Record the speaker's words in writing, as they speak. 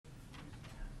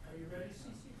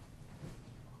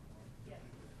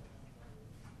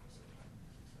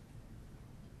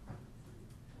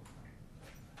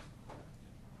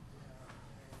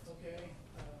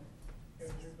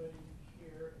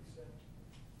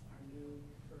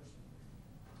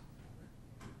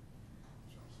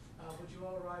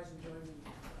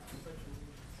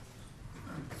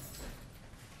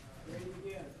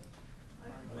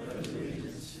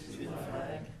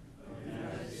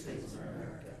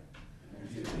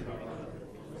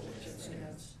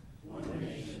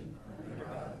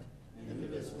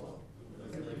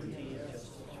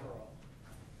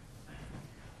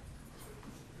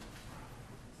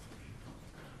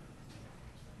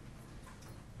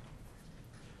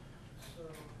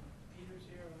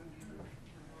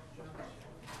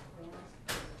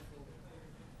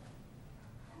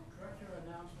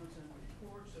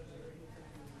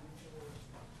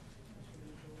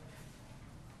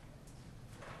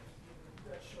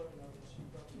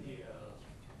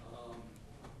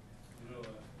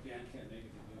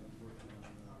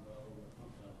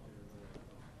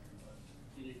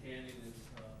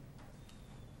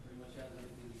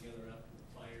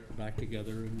back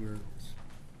together, and we're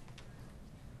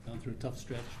gone through a tough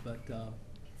stretch, but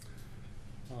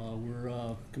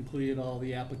we're completed all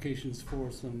the applications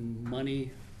for some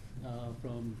money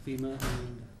from FEMA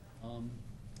and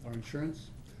our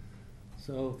insurance.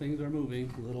 So things are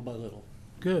moving little by little.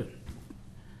 Good.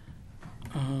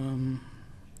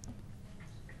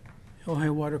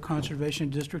 Ojai Water Conservation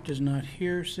District is not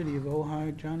here. City of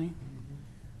Ojai, Johnny?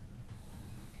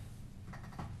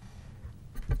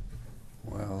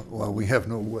 Well, we have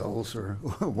no wells or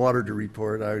water to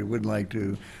report. I would like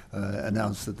to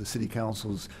announce that the City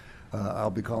Council's, I'll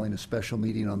be calling a special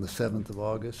meeting on the 7th of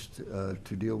August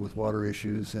to deal with water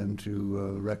issues and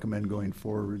to recommend going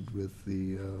forward with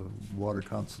the water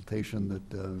consultation that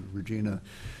Regina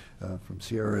from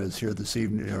Sierra is here this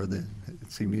evening, or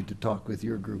this evening to talk with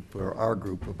your group or our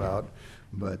group about.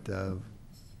 But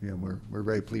we're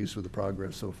very pleased with the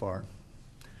progress so far.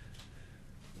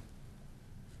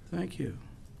 Thank you.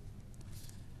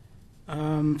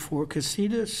 For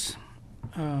Casitas,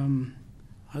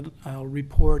 I'll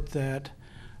report that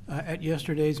at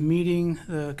yesterday's meeting,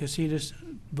 the Casitas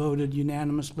voted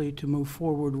unanimously to move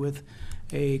forward with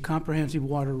a comprehensive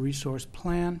water resource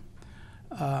plan.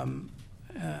 A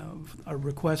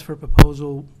request for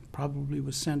proposal probably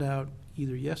was sent out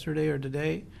either yesterday or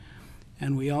today,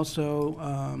 and we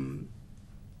also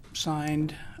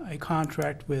signed a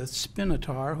contract with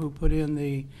Spinatar, who put in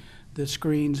the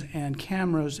screens and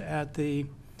cameras at the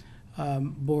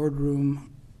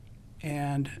boardroom,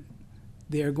 and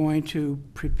they're going to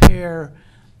prepare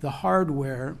the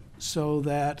hardware so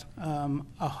that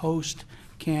a host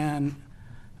can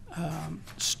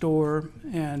store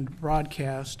and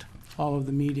broadcast all of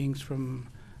the meetings from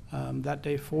that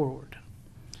day forward.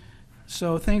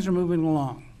 So things are moving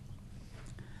along.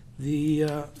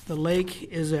 The lake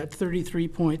is at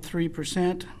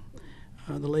 33.3%.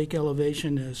 The lake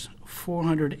elevation is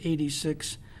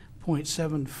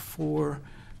 486.74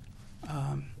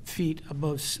 feet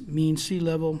above mean sea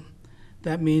level.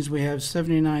 That means we have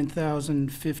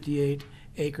 79,058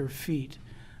 acre feet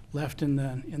left in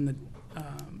the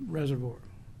reservoir.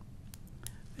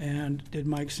 And did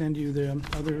Mike send you the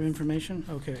other information?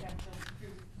 Okay. Yeah,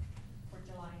 for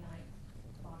July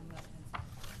 9th.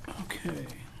 Okay.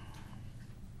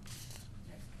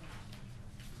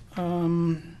 We're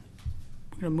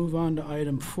going to move on to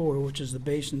item 4, which is the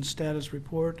basin status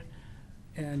report.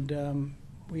 And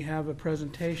we have a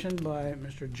presentation by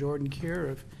Mr. Jordan Keir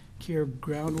of Keir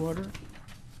Groundwater.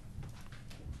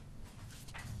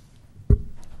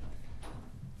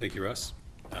 Thank you, Russ.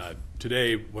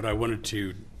 Today, what I wanted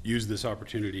to use this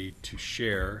opportunity to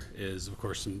share is, of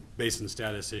course, some basin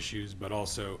status issues, but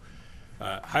also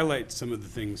highlight some of the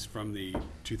things from the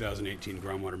 2018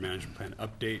 Groundwater Management Plan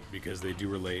update, because they do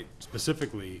relate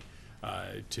specifically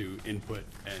to input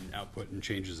and output and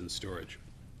changes in storage.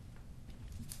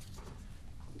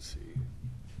 Let's see.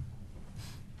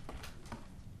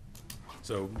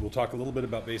 So we'll talk a little bit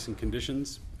about basin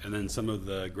conditions, and then some of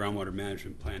the Groundwater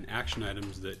Management Plan action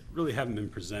items that really haven't been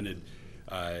presented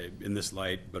in this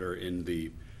light, but are in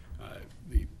the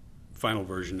final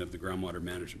version of the Groundwater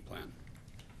Management Plan.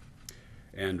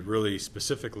 And really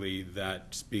specifically,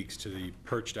 that speaks to the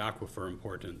perched aquifer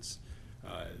importance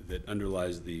that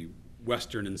underlies the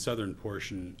western and southern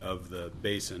portion of the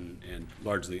basin and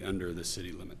largely under the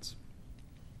city limits.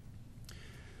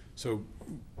 So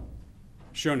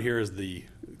shown here is the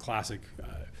classic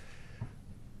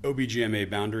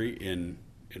OBGMA boundary in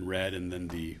red, and then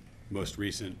the most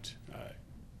recent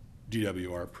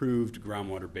DWR approved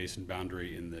groundwater basin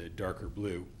boundary in the darker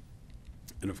blue.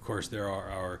 And of course, there are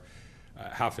our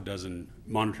half a dozen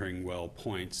monitoring well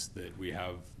points that we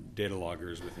have data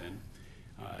loggers within,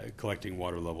 collecting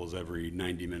water levels every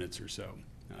 90 minutes or so.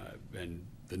 And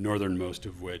the northernmost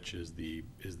of which is the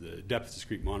depth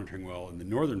discrete monitoring well in the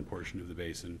northern portion of the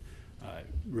basin,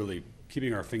 really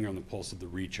keeping our finger on the pulse of the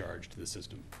recharge to the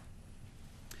system.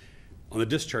 On the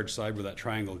discharge side, where that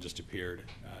triangle just appeared,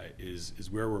 is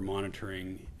where we're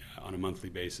monitoring on a monthly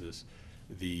basis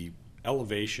the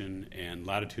elevation and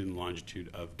latitude and longitude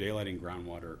of daylighting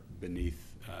groundwater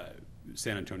beneath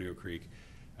San Antonio Creek,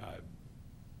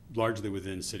 largely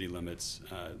within city limits,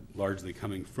 largely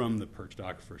coming from the perched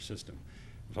aquifer system.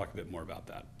 We'll talk a bit more about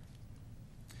that.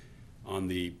 On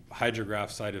the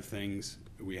hydrograph side of things,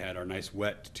 we had our nice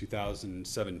wet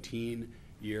 2017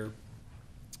 year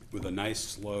with a nice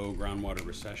slow groundwater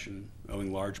recession,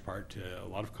 owing large part to a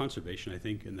lot of conservation, I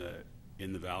think, in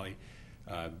the valley,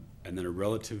 and then a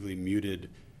relatively muted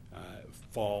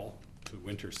fall to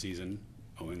winter season,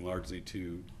 owing largely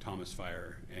to Thomas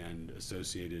Fire and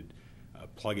associated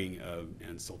plugging of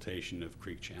and siltation of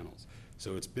creek channels.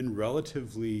 So it's been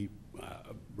relatively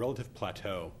relative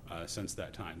plateau since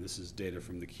that time. This is data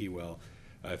from the Key Well,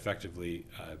 effectively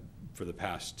for the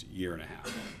past year and a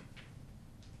half.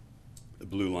 The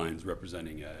blue lines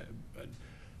representing a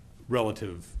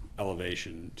relative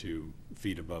elevation to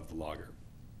feet above the logger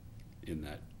in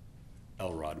that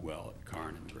Elrod well at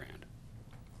Carn and Grand.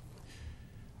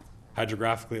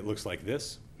 Hydrographically, it looks like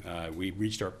this. We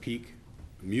reached our peak,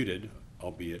 muted,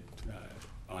 albeit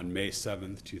on May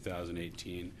 7th,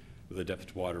 2018, with a depth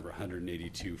to water of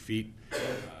 182 feet,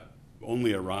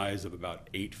 only a rise of about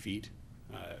 8 feet,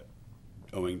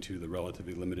 owing to the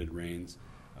relatively limited rains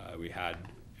we had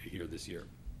here this year.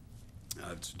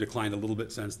 It's declined a little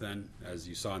bit since then. As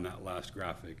you saw in that last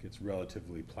graphic, it's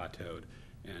relatively plateaued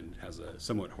and has a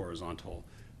somewhat horizontal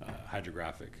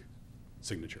hydrographic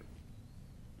signature.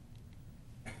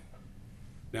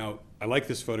 Now, I like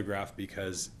this photograph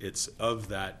because it's of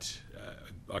that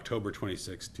October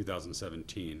 26,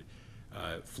 2017,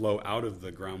 flow out of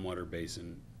the groundwater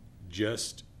basin,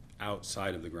 just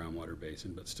outside of the groundwater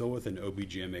basin, but still within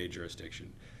OBGMA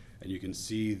jurisdiction. And you can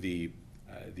see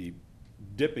the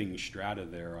dipping strata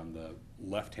there on the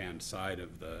left-hand side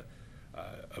of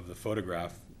the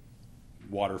photograph,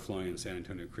 water flowing in San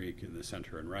Antonio Creek in the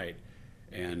center and right.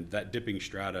 And that dipping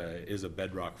strata is a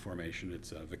bedrock formation.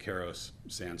 It's a Vaqueros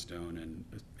sandstone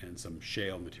and some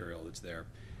shale material that's there.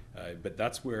 But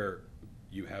that's where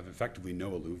you have effectively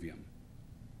no alluvium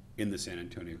in the San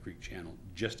Antonio Creek channel,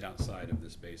 just outside of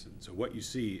this basin. So what you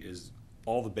see is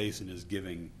all the basin is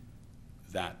giving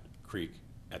that creek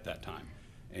at that time.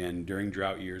 And during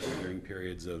drought years, or during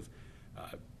periods of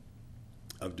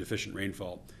deficient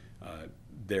rainfall,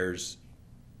 there's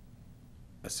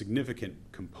a significant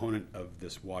component of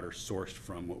this water sourced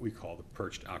from what we call the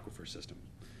perched aquifer system.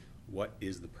 What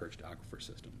is the perched aquifer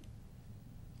system?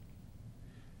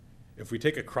 If we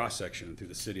take a cross-section through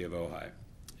the city of Ojai,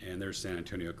 and there's San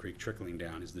Antonio Creek trickling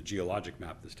down, is the geologic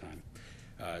map this time.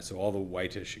 So all the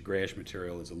whitish, grayish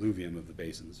material is alluvium of the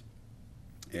basins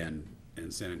and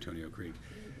San Antonio Creek.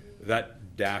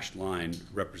 That dashed line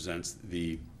represents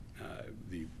the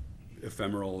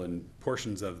ephemeral and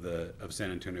portions of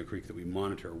San Antonio Creek that we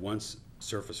monitor once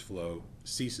surface flow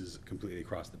ceases completely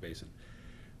across the basin.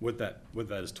 What that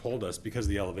has told us, because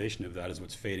the elevation of that is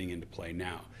what's fading into play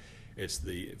now, it's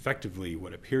effectively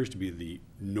what appears to be the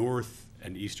north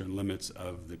and eastern limits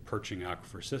of the perching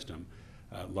aquifer system,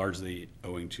 largely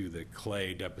owing to the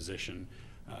clay deposition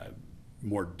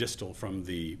more distal from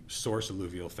the source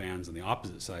alluvial fans on the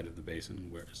opposite side of the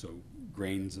basin, so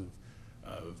grains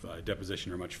of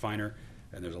deposition are much finer,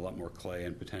 and there's a lot more clay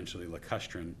and potentially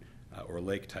lacustrine or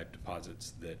lake-type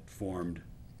deposits that formed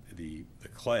the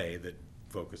clay that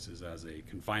focuses as a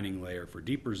confining layer for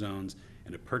deeper zones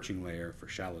and a perching layer for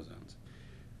shallow zones.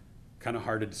 Kind of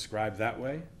hard to describe that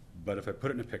way, but if I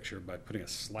put it in a picture by putting a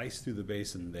slice through the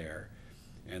basin there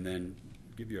and then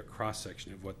give you a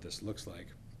cross-section of what this looks like,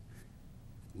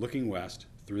 looking west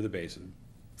through the basin,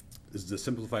 this is a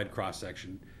simplified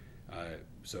cross-section.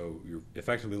 So you're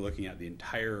effectively looking at the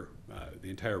entire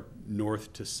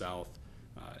north to south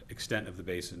extent of the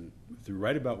basin through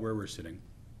right about where we're sitting.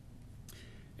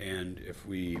 And if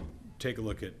we take a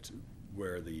look at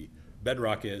where the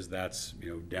bedrock is, that's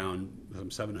down some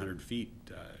 700 feet,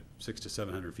 600 to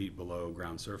 700 feet below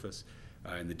ground surface,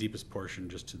 in the deepest portion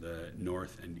just to the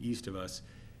north and east of us,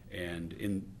 and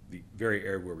in the very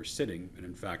area where we're sitting. And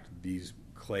in fact, these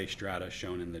clay strata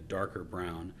shown in the darker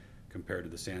brown compared to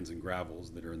the sands and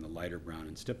gravels that are in the lighter brown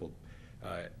and stippled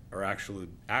are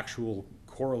actual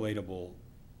correlatable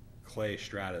clay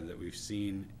strata that we've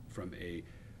seen from a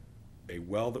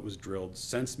well that was drilled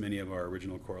since many of our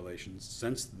original correlations,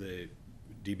 since the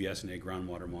DBSNA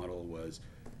groundwater model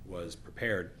was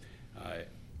prepared,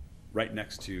 right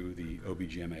next to the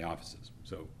OBGMA offices,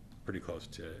 so pretty close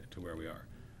to where we are.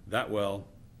 That well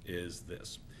is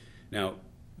this. Now,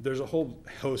 there's a whole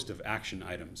host of action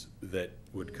items that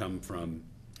would come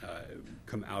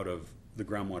out of the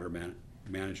groundwater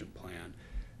management plan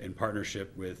in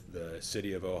partnership with the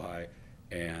city of Ojai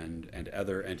and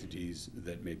other entities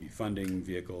that may be funding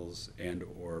vehicles and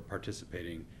or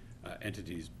participating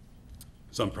entities,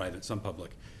 some private, some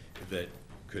public, that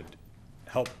could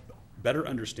help better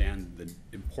understand the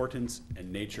importance and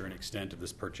nature and extent of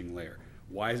this perching layer.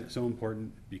 Why is it so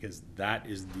important? Because that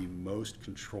is the most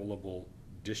controllable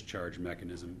discharge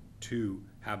mechanism to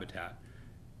habitat,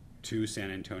 to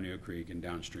San Antonio Creek and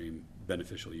downstream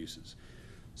beneficial uses.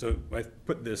 So I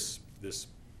put this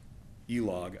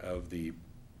e-log of the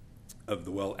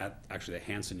well at actually the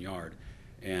Hanson Yard,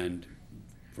 and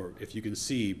if you can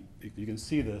see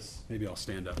this, maybe I'll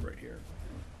stand up right here.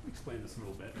 Explain this a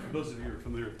little bit. For those of you who are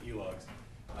familiar with e-logs,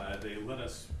 They let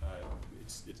us,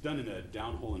 it's done in a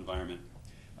downhole environment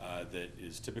that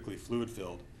is typically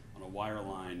fluid-filled on a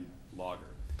wireline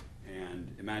logger.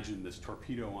 And imagine this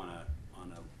torpedo on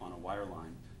a wire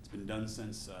line. It's been done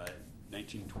since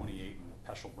 1928 in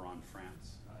Pechelbronn,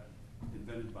 France,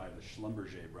 invented by the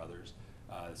Schlumberger brothers,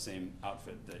 same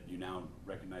outfit that you now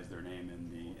recognize their name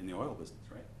in the oil business,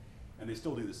 right? And they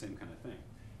still do the same kind of thing.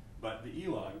 But the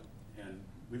E-log, and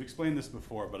we've explained this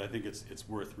before, but I think it's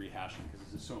worth rehashing because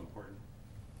this is so important,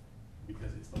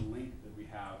 because it's the link that we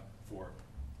have for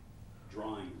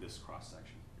drawing this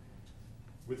cross-section.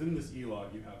 Within this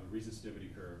E-log, you have a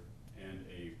resistivity curve and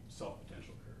a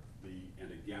self-potential curve,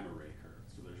 and a gamma ray curve.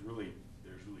 So there's really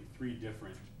three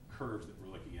different curves that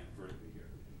we're looking at vertically here.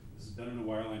 This is done in a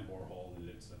wireline borehole, and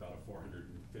it's about a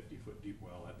 450-foot deep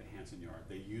well at the Hansen Yard.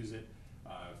 They use it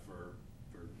for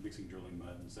mixing drilling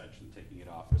mud and such, and taking it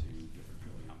off to different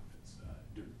drilling outfits,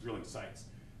 drilling sites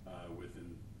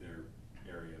within their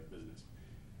area of business.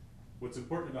 What's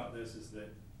important about this is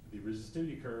that the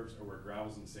resistivity curves are where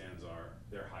gravels and sands are.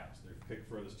 They're highest. They're kicked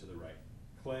furthest to the right.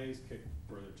 Clays kick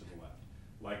further to the left.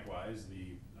 Likewise,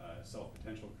 the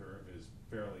self-potential curve is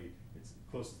it's the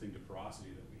closest thing to porosity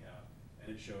that we have,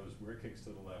 and it shows where it kicks to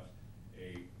the left,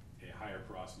 a higher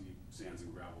porosity sands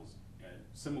and gravels,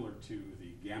 similar to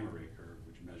the gamma ray curve,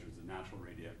 which measures the natural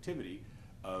radioactivity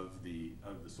of the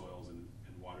soils and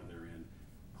water they're in,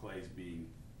 clays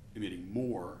emitting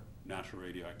more natural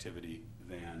radioactivity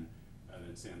than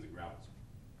sands and gravels.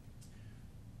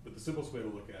 But the simplest way to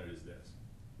look at it is this.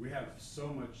 We have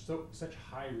such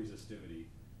high resistivity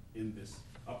in this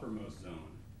uppermost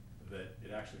zone that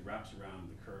it actually wraps around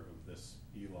the curve of this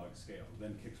E-log scale,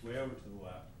 then kicks way over to the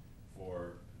left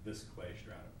for this clay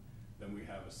stratum. Then we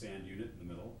have a sand unit in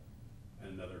the middle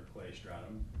and another clay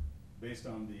stratum. Based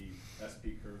on the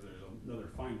SP curve, there's another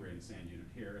fine-grained sand unit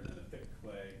here, and then a thick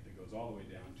clay that goes all the way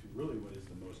down to really what is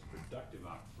the most productive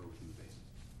aquifer within the basin.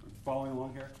 Are you following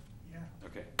along here? Yeah.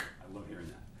 Okay, I love hearing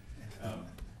that.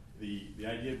 The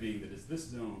idea being that it's this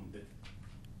zone that,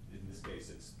 in this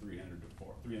case, it's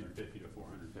 350 to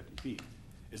 450 feet,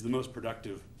 is the most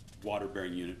productive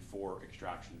water-bearing unit for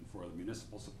extraction, for the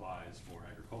municipal supplies, for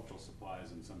agricultural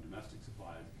supplies, and some domestic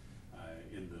supplies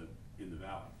in the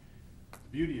valley. The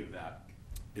beauty of that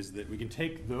is that we can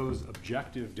take those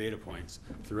objective data points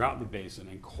throughout the basin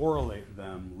and correlate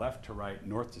them left to right,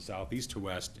 north to south, east to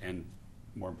west, and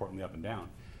more importantly up and down,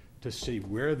 to see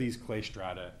where these clay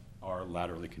strata are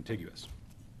laterally contiguous.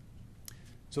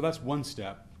 So that's one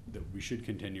step that we should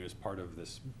continue as part of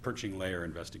this perching layer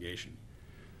investigation.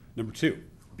 Number two,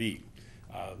 B,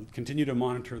 continue to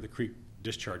monitor the creek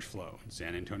discharge flow in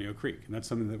San Antonio Creek. And that's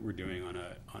something that we're doing on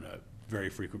a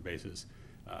very frequent basis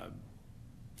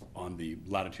on the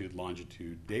latitude,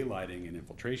 longitude, daylighting and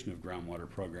infiltration of groundwater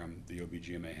program the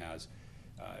OBGMA has,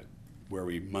 where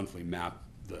we monthly map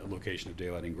the location of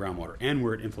daylighting groundwater and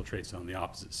where it infiltrates on the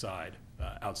opposite side,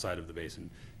 outside of the basin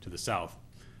to the south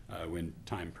when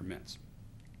time permits.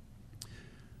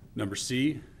 Number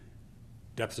C,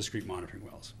 depth discrete monitoring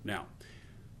wells. Now,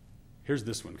 here's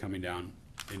this one coming down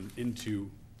into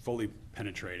fully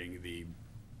penetrating the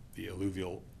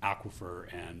alluvial aquifer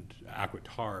and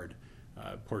aquitard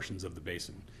portions of the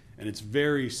basin. And it's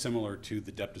very similar to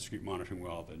the depth discrete monitoring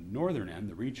well at the northern end,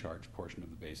 the recharge portion of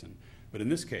the basin. But in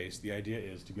this case, the idea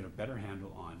is to get a better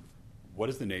handle on what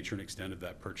is the nature and extent of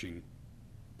that perched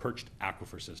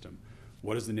aquifer system.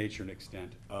 What is the nature and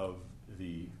extent of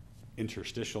the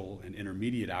interstitial and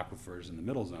intermediate aquifers in the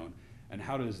middle zone, and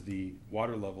how does the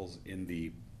water levels in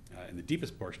the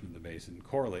deepest portion of the basin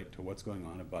correlate to what's going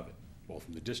on above it, both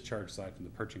from the discharge side, from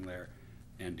the perching layer,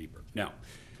 and deeper. Now,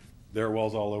 there are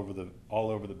wells all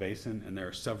over the basin, and there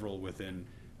are several within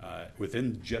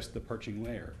just the perching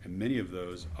layer, and many of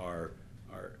those are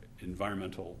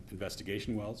environmental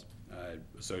investigation wells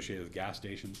associated with gas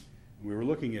stations. And we were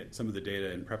looking at some of the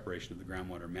data in preparation of the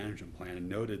groundwater management plan and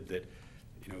noted that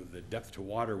the depth to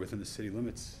water within the city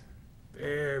limits,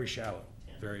 very shallow,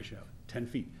 10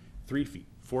 feet, 3 feet,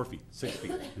 4 feet, 6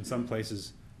 feet. In some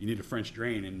places, you need a French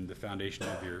drain in the foundation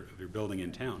of your building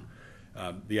in town.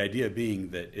 The idea being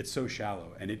that it's so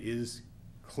shallow, and it is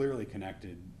clearly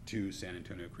connected to San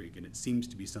Antonio Creek, and it seems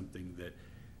to be something that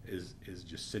is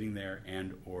just sitting there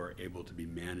and or able to be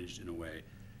managed in a way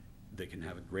that can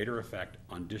have a greater effect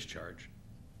on discharge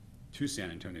to San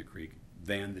Antonio Creek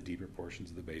than the deeper portions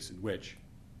of the basin, which,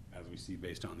 as we see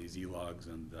based on these E-logs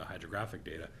and the hydrographic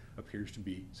data, appears to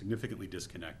be significantly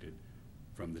disconnected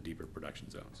from the deeper production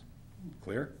zones.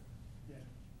 Clear? Yeah.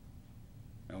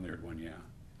 I only heard one yeah.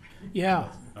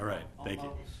 Yeah. All right, thank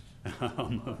you.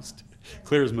 Almost.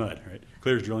 Clear as mud, right?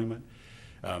 Clear as drilling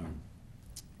mud.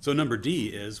 So number D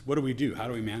is, what do we do? How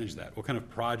do we manage that? What kind of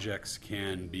projects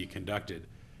can be conducted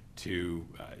to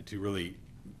really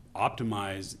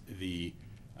optimize the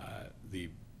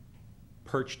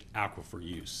perched aquifer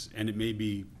use? And it may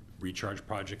be recharge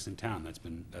projects in town.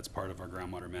 That's part of our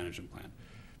groundwater management plan.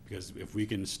 Because if we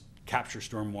can capture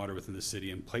stormwater within the city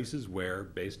in places where,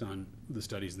 based on the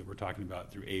studies that we're talking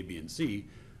about through A, B, and C,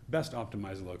 best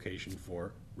optimize a location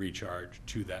for recharge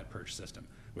to that perch system,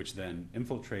 which then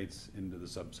infiltrates into the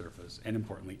subsurface and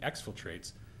importantly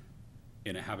exfiltrates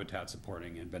in a habitat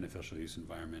supporting and beneficial use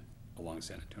environment along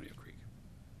San Antonio Creek.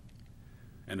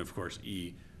 And of course,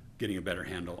 E, getting a better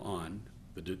handle on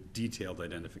the detailed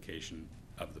identification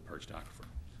of the perched aquifer.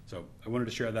 So I wanted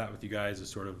to share that with you guys as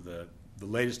sort of the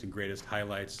latest and greatest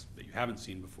highlights that you haven't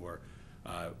seen before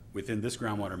within this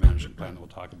groundwater management plan that we'll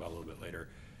talk about a little bit later.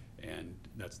 And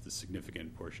that's the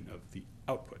significant portion of the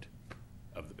output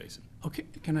of the basin. Okay,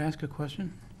 can I ask a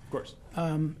question? Of course.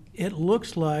 It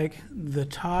looks like the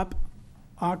top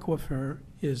aquifer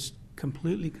is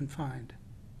completely confined.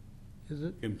 Is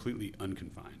it? Completely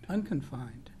unconfined.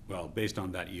 Unconfined. Well, based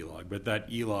on that E-log, but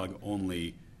that E-log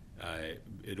only,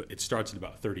 it starts at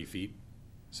about 30 feet.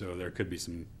 So there could be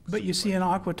some. But you see an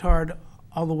aquitard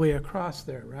all the way across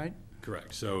there, right?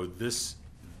 Correct. So this,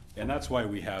 and that's why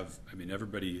we have, I mean,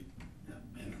 everybody,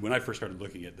 when I first started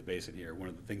looking at the basin here, one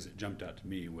of the things that jumped out to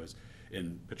me was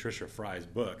in Patricia Fry's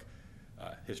book,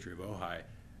 History of Ojai,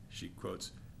 she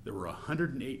quotes, there were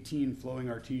 118 flowing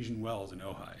artesian wells in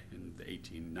Ojai in the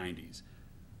 1890s.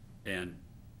 And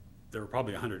there were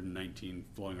probably 119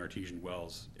 flowing artesian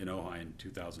wells in Ojai in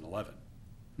 2011.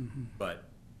 Mm-hmm. But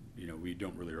you know, we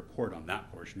don't really report on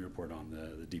that portion. We report on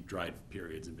the deep dried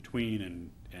periods in between,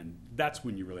 and that's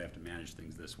when you really have to manage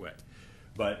things this way.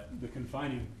 But the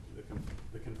confining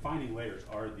layers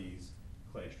are these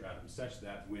clay stratums, such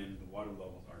that when the water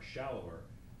levels are shallower,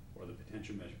 or the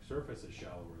potential metric surface is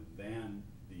shallower than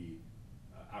the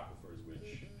aquifers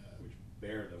which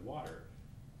bear the water,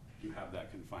 you have that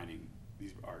confining.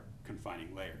 These are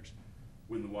confining layers.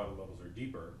 When the water levels are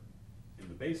deeper in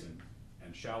the basin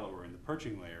and shallower in the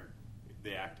perching layer,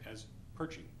 they act as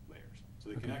perching layers. So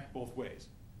they connect both ways,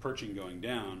 perching going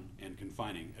down and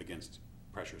confining against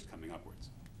pressures coming upwards.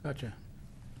 Gotcha.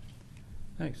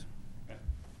 Thanks. Okay.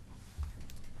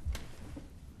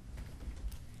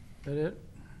 That it?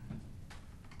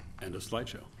 End of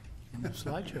slideshow.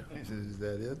 Slideshow. Is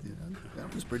that it? Yeah,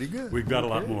 that was pretty good. We've got a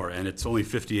lot Okay. more, and it's only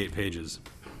 58 pages.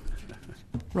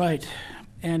 Right,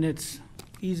 and it's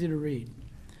easy to read.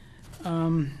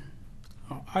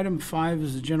 Item 5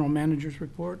 is the general manager's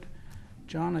report.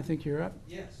 John, I think you're up.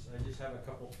 Yes, I just have a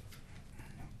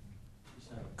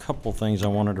couple things I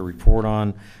wanted to report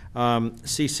on.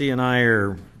 CC and I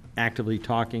are actively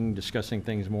talking, discussing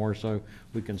things more so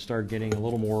we can start getting a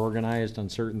little more organized on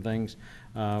certain things.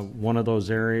 One of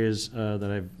those areas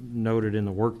that I've noted in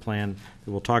the work plan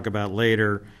that we'll talk about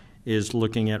later is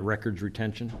looking at records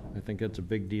retention. I think that's a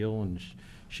big deal, and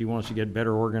she wants to get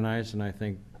better organized, and I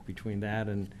think between that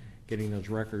and getting those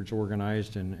records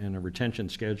organized and a retention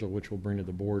schedule, which we'll bring to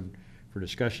the board for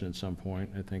discussion at some point,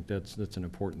 I think that's an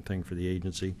important thing for the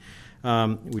agency.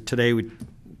 Today we've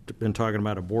been talking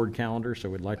about a board calendar, so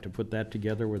we'd like to put that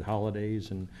together with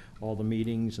holidays and all the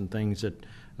meetings and things that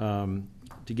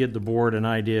to give the board an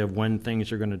idea of when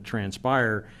things are going to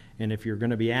transpire. And if you're going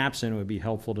to be absent, it would be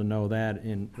helpful to know that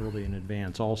early in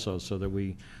advance also, so that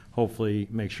we hopefully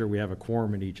make sure we have a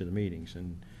quorum at each of the meetings.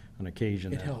 And on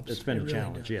occasion, It helps. it's been It a really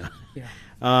challenge. does. Yeah.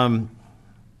 Yeah.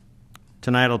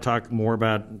 Tonight I'll talk more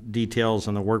about details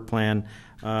on the work plan.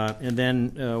 And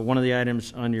then one of the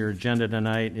items on your agenda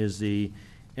tonight is the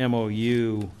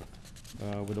MOU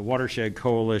with the Watershed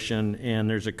Coalition. And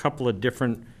there's a couple of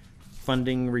different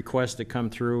funding requests that come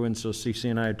through. And so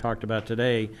CC and I had talked about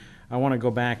today. I want to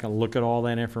go back and look at all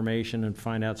that information and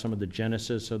find out some of the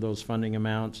genesis of those funding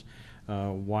amounts,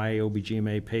 why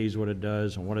OBGMA pays what it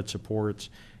does and what it supports,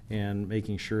 and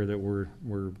making sure that we're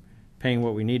paying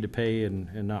what we need to pay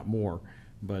and not more.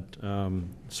 But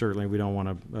certainly we don't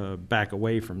want to back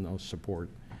away from those support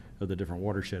of the different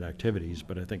watershed activities.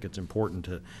 But I think it's important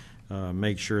to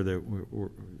make sure that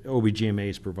OBGMA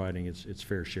is providing its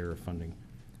fair share of funding.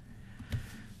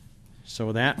 So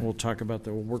with that, we'll talk about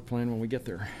the work plan when we get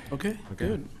there. Okay, Okay.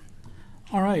 good.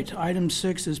 All right, item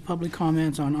 6 is public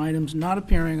comments on items not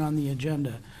appearing on the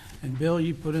agenda. And Bill,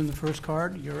 you put in the first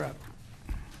card, you're up.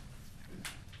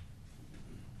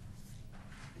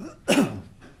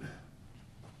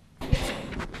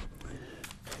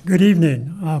 Good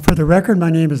evening. For the record, my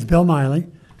name is Bill Miley,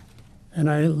 and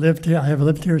I have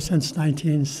lived here since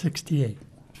 1968.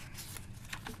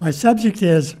 My subject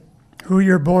is who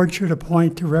your board should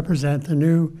appoint to represent the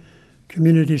new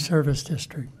community service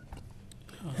district,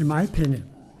 in my opinion.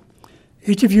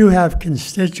 Each of you have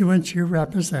constituents you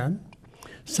represent,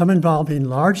 some involving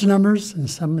large numbers and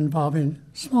some involving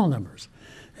small numbers.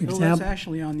 Bill, that's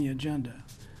actually on the agenda.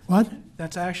 What?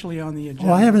 That's actually on the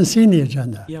agenda. Oh, I haven't seen the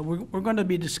agenda. Yeah, we're going to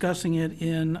be discussing it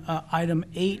in item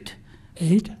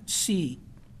 8C.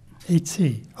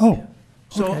 8C. Oh,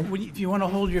 So okay. if you want to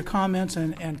hold your comments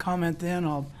and comment then,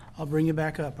 I'll bring you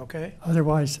back up, okay?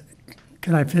 Otherwise,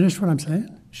 can I finish what I'm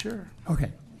saying? Sure.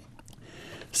 Okay.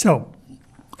 So,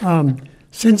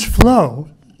 since flow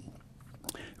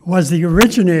was the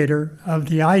originator of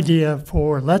the idea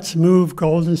for let's move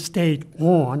Golden State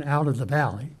on out of the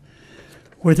valley,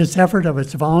 with its effort of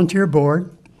its volunteer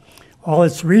board, all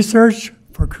its research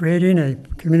for creating a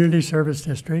community service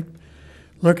district,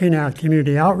 looking at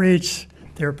community outreach,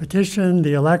 their petition,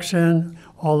 the election,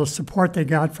 all the support they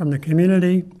got from the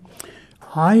community,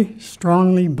 I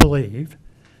strongly believe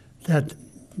that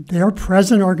their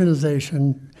present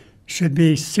organization should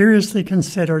be seriously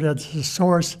considered as a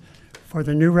source for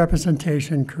the new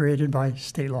representation created by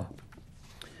state law.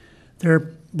 Their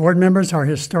board members are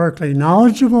historically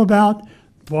knowledgeable about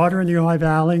water in the Ojai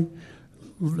Valley,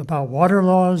 about water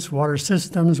laws, water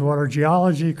systems, water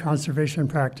geology, conservation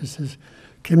practices,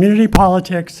 community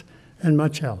politics, and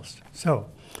much else. So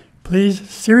please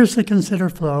seriously consider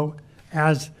Flow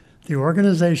as the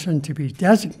organization to be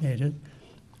designated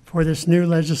for this new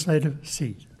legislative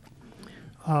seat.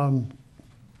 And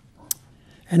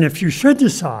if you should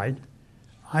decide,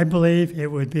 I believe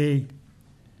it would be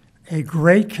a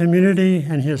great community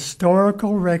and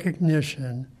historical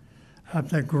recognition of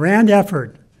the grand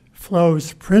effort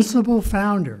Flow's principal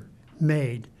founder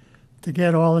made to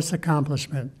get all this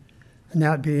accomplishment, and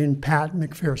that being Pat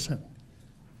McPherson.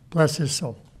 Bless his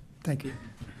soul. Thank you.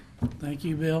 Thank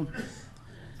you, Bill.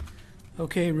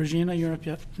 Okay, Regina, you're up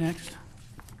next.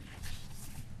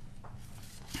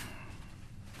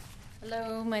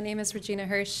 Hello, my name is Regina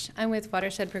Hirsch. I'm with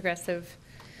Watershed Progressive.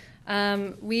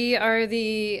 We are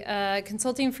the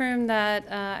consulting firm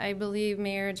that I believe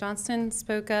Mayor Johnston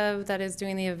spoke of that is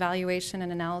doing the evaluation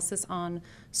and analysis on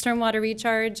stormwater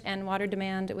recharge and water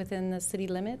demand within the city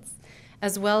limits,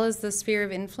 as well as the sphere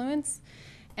of influence.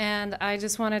 And I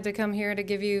just wanted to come here to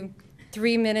give you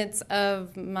 3 minutes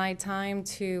of my time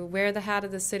to wear the hat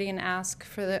of the city and ask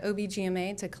for the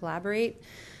OBGMA to collaborate.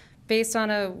 Based on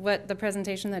what the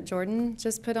presentation that Jordan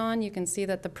just put on, you can see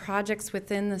that the projects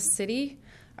within the city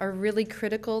are really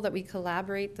critical that we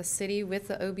collaborate the city with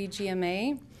the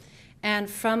OBGMA. And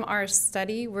from our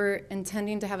study, we're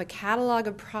intending to have a catalog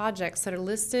of projects that are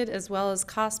listed as well as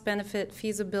cost, benefit,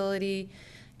 feasibility,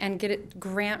 and get it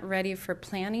grant ready for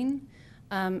planning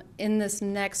in this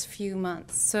next few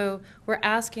months. So we're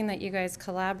asking that you guys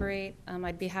collaborate.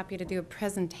 I'd be happy to do a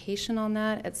presentation on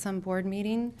that at some board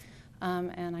meeting.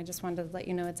 And I just wanted to let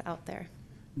you know it's out there.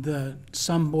 The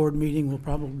some board meeting will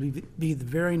probably be the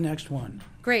very next one.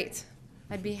 Great.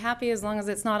 I'd be happy as long as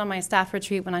it's not on my staff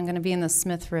retreat when I'm going to be in the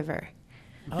Smith River.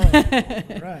 Oh,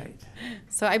 right.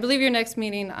 So I believe your next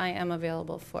meeting I am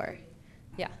available for.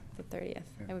 Yeah, the 30th.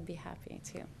 I would be happy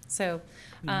to. So,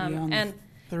 We'll be on the and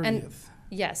 30th.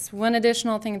 yes, one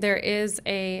additional thing, there is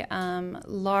a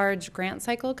large grant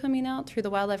cycle coming out through the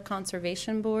Wildlife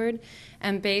Conservation Board,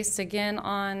 and based again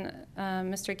on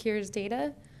Mr. Kier's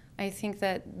data, I think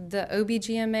that the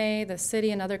OBGMA, the city,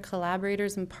 and other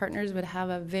collaborators and partners would have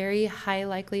a very high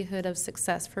likelihood of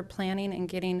success for planning and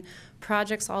getting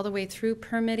projects all the way through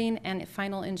permitting and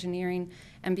final engineering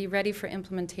and be ready for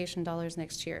implementation dollars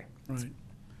next year. Right.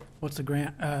 What's the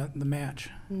grant, the match?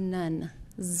 None.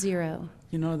 Zero.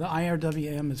 You know, the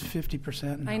IRWM is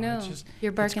 50% now. I know. It's just,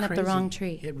 You're barking it's up the crazy. wrong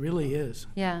tree. It really is.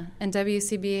 Yeah, and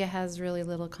WCB has really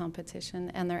little competition,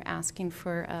 and they're asking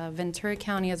for Ventura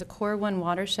County as a Core 1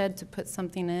 watershed to put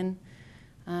something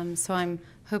in. So I'm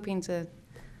hoping to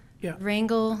Yeah.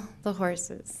 wrangle the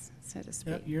horses, so to Yeah,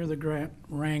 speak. you're the grant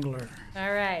wrangler.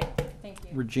 All right, thank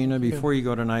you. Regina, before you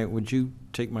go tonight, would you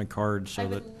take my card so I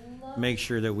that, would love- make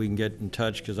sure that we can get in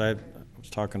touch, because I was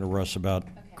talking to Russ about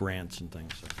grants and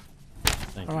things, so,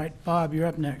 thank you. All right, Bob, you're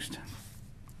up next.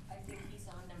 I think he's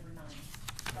on number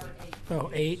 9,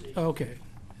 or 8. Oh, 8, okay,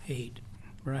 8,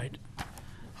 right.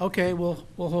 Okay, we'll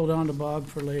hold on to Bob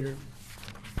for later.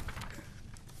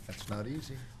 That's not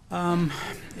easy.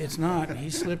 It's not,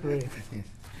 he's slippery.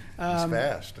 It's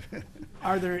fast.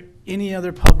 Are there any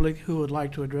other public who would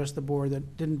like to address the board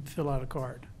that didn't fill out a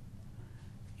card?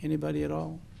 Anybody at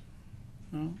all?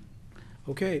 No?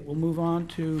 Okay, we'll move on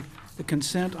to the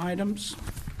consent items.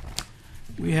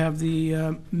 We have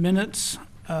the minutes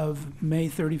of May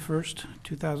 31st,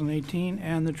 2018,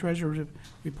 and the treasurer's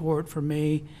report for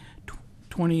May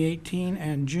 2018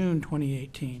 and June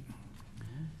 2018.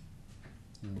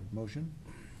 Motion?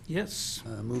 Yes,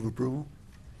 Move approval?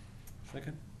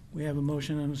 Second? we have a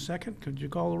motion and a second. Could you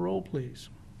call the roll, please?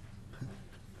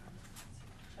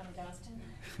 Sean Johnston,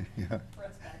 Yeah.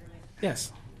 Russ Baggerly,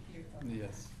 Yes, Peter Phillips.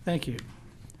 Yes. thank you.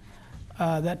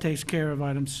 That takes care of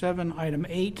item 7. Item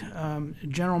 8,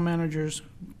 general manager's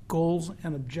goals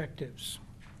and objectives.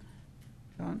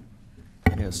 John?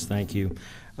 Yes, thank you.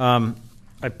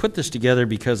 I put this together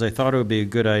because I thought it would be a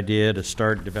good idea to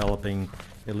start developing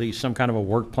at least some kind of a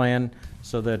work plan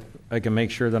so that I can make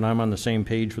sure that I'm on the same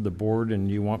page with the board and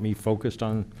you want me focused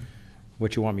on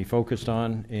what you want me focused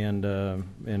on, and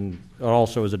it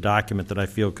also is a document that I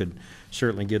feel could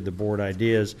certainly give the board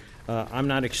ideas. I'm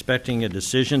not expecting a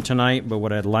decision tonight, but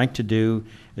what I'd like to do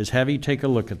is have you take a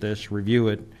look at this, review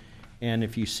it, and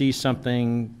if you see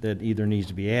something that either needs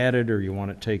to be added or you want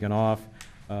it taken off,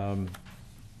 update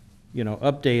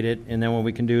it, and then what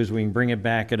we can do is we can bring it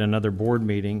back at another board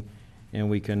meeting and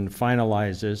we can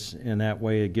finalize this, and that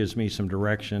way it gives me some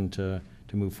direction to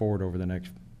move forward over the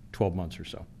next 12 months or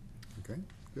so. Okay,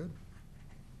 good.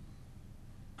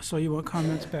 So you want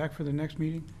comments back for the next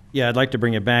meeting? Yeah, I'd like to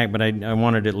bring it back, but I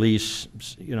wanted at least,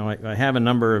 I have a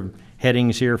number of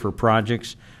headings here for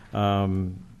projects. They're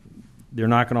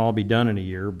not going to all be done in a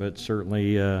year, but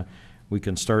certainly we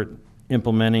can start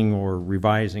implementing or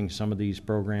revising some of these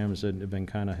programs that have been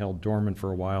kind of held dormant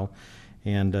for a while.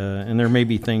 And there may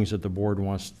be things that the board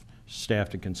wants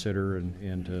staff to consider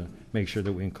and to make sure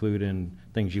that we include in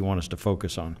things you want us to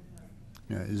focus on.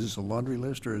 Yeah, is this a laundry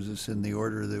list, or is this in the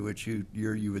order that which you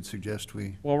would suggest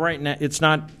we? Well, right now, it's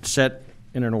not set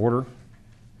in an order.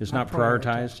 It's not Not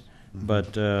prioritized. prioritized.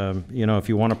 But, if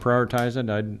you want to prioritize it,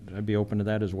 I'd be open to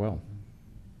that as well.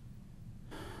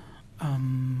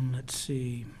 Let's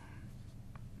see.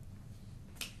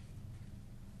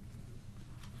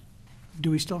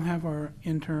 Do we still have our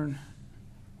intern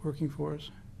working for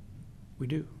us? We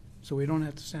do, so we don't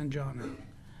have to send John out.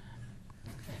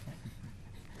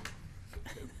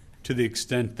 To the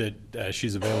extent that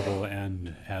she's available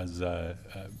and has the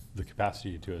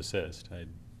capacity to assist, I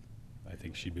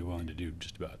think she'd be willing to do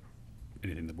just about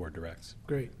anything the board directs.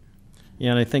 Great. Yeah,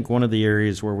 and I think one of the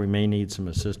areas where we may need some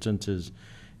assistance is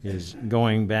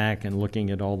going back and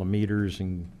looking at all the meters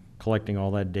and collecting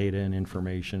all that data and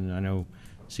information. I know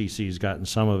CC's gotten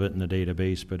some of it in the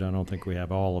database, but I don't think we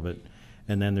have all of it.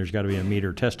 And then there's got to be a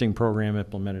meter testing program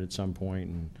implemented at some point,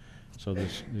 and so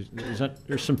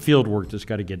there's some field work that's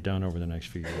got to get done over the next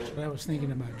few years. What I was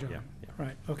thinking about, John. Yeah.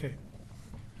 Right, okay.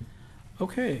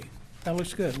 Okay, that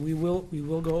looks good. We will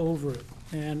go over it,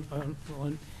 and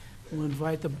we'll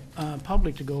invite the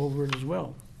public to go over it as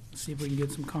well. See if we can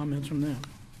get some comments from them.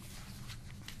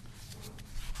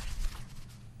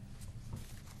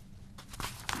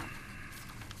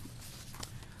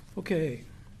 Okay.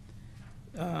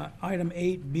 Item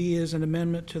 8B is an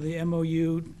amendment to the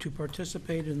MOU to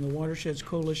participate in the Watersheds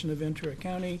Coalition of Ventura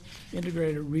County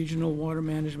Integrated Regional Water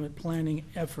Management Planning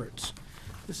Efforts.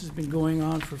 This has been going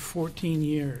on for 14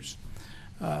 years,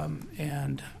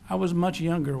 and I was much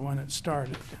younger when it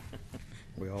started.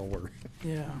 We all were.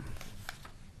 Yeah.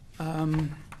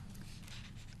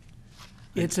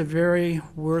 It's a very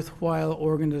worthwhile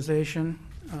organization.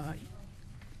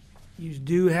 You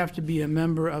do have to be a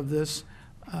member of this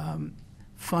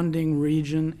funding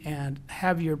region and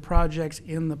have your projects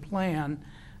in the plan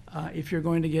if you're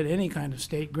going to get any kind of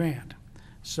state grant.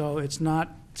 So it's not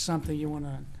something you want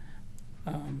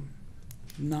to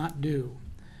not do.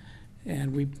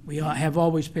 And we have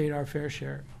always paid our fair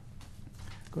share.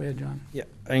 Go ahead, John. Yeah,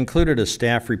 I included a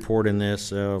staff report in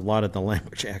this. A lot of the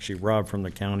language actually robbed from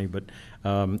the county, but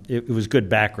it was good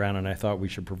background, and I thought we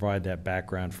should provide that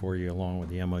background for you along with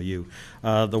the MOU.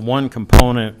 The one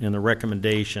component in the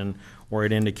recommendation where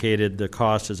it indicated the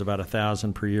cost is about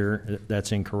 $1,000 per year,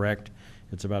 that's incorrect.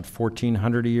 It's about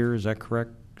 $1,400 a year. Is that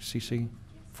correct, CC?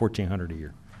 $1,400 a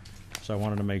year. So I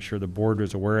wanted to make sure the board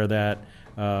was aware of that.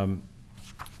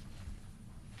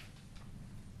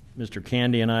 Mr.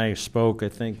 Candy and I spoke, I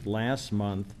think, last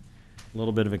month, a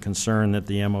little bit of a concern that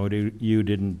the MOU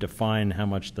didn't define how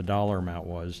much the dollar amount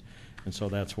was, and so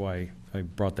that's why I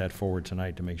brought that forward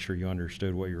tonight to make sure you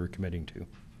understood what you were committing to.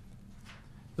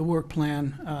 The work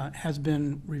plan has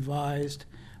been revised.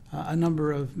 A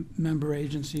number of member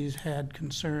agencies had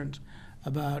concerns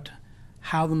about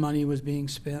how the money was being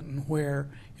spent and where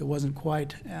it wasn't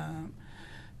quite.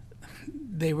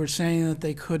 They were saying that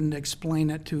they couldn't explain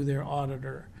it to their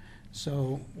auditor.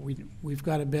 So we've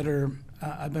got a better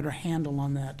handle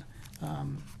on that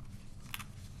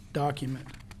document.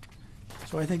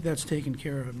 So I think that's taken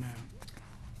care of now.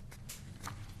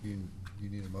 You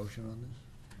need a motion on this?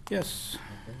 Yes,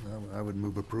 Okay, I would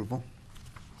move approval.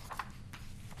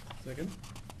 Second?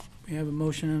 we have a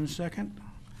motion and a second.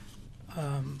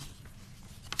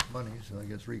 Money, so I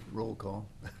guess roll call.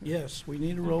 Yes, we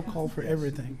need a roll call for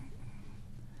everything.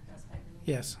 Russ Beverly.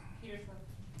 Yes, Peter Schwartz.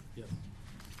 Yes.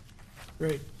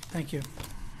 great, thank you.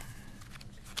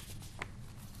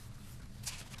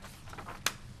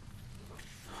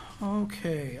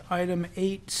 Okay, item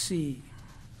 8C.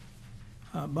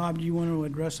 Bob, do you want to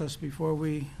address us before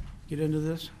we get into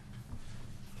this?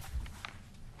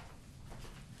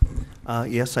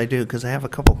 Yes, I do, because I have a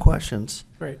couple questions.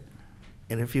 Great,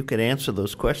 And if you could answer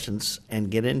those questions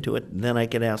and get into it, then I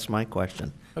could ask my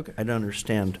question. okay. I don't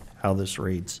understand how this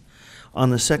reads. On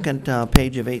the second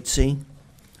page of 8C,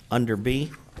 under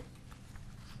B,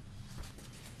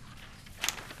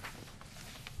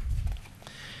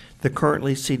 the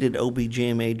currently seated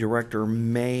OBGMA director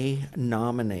may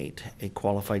nominate a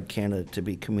qualified candidate to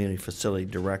be community facility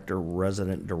director,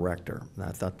 resident director. And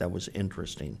I thought that was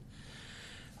interesting.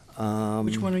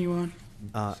 Which one are you on?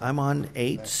 I'm on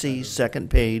 8C, second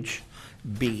page,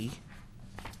 B.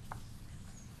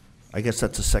 I guess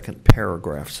that's the second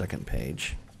paragraph, second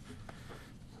page.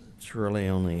 It's really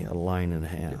only a line and a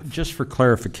half. Just for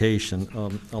clarification,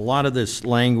 a lot of this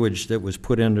language that was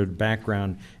put into the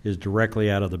background is directly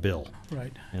out of the bill.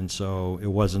 Right. And so it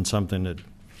wasn't something that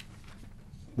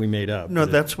we made up. No,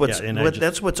 that's what's, Yeah, and I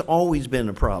that's what's always been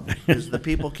a problem, is the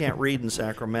people can't read in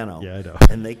Sacramento. Yeah, I know.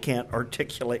 And they can't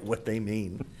articulate what they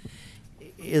mean.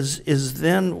 Is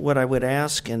then what I would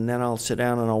ask, and then I'll sit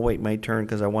down and I'll wait my turn,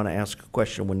 because I want to ask a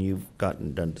question when you've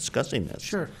gotten done discussing this.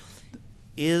 Sure.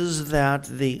 Is that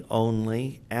the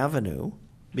only avenue?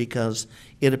 Because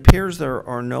it appears there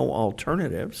are no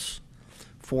alternatives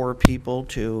for people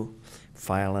to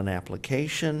file an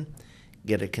application,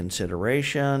 get a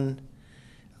consideration.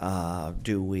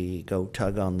 Do we go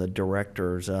tug on the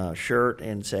director's shirt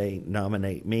and say,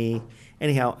 nominate me?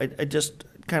 Anyhow, I just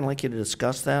kind of like you to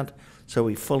discuss that so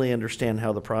we fully understand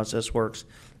how the process works,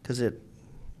 because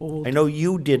Well, I know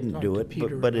you didn't talk do to it,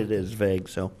 Peter but it about is vague,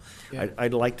 so Yeah.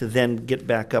 I'd like to then get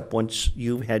back up once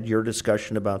you've had your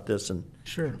discussion about this and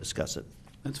Sure, discuss it.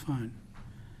 that's fine.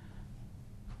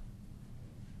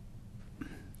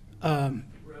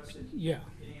 Russ, Yeah,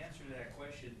 in answer to that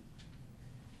question,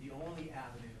 the only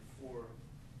avenue for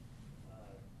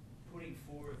putting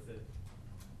forth the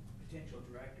potential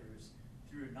director is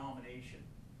through a nomination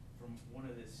from one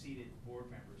of the seated board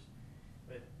members.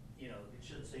 But, you know, It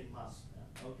should say must.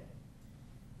 okay.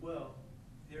 Well,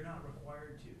 they're not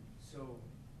required to. So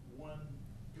one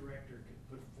director could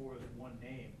put forth one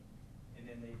name, and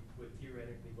then they would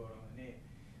theoretically vote on the name.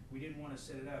 We didn't want to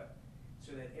set it up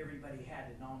so that everybody had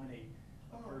to nominate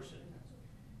a person.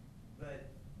 But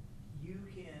you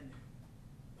can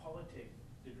politic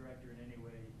the director in any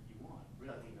way you want,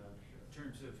 really, in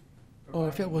terms of. oh,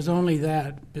 if it providing- was only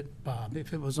that, Bob,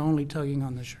 if it was only tugging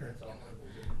on the shirt.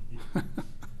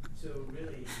 So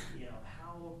really, you know,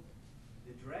 how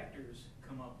the directors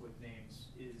come up with names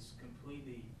is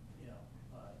completely, you know,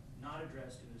 not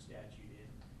addressed in the statute. And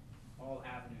all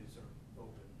avenues are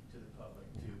open to the public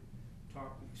to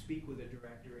speak with a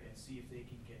director and see if they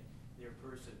can get their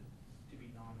person to be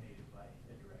nominated by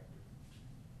a director.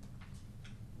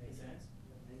 Make sense?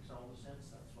 That makes all the sense.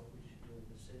 That's what we should do in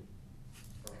the city,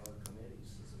 for our committees,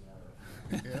 as a matter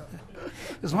of fact. Yeah.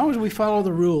 As long as we follow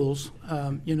the rules,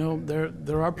 you know,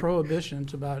 there are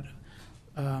prohibitions about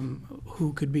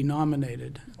who could be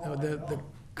nominated.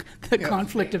 The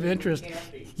conflict of interest.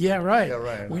 Yeah, right. Yeah,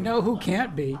 right. We know who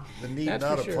can't be. The need That's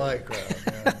not for sure. apply crowd.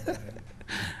 Yeah.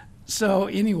 So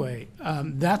anyway,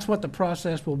 that's what the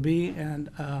process will be, and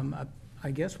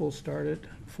I guess we'll start it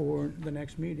for the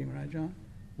next meeting, right, John?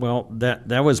 Well,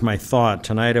 that was my thought.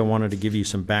 Tonight I wanted to give you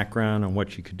some background on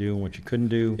what you could do and what you couldn't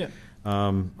do. Yeah.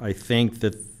 I think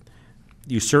that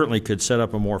you certainly could set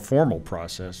up a more formal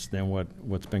process than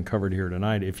what's been covered here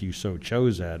tonight if you so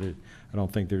chose that. I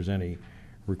don't think there's any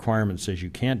requirement that says you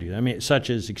can't do that. I mean, such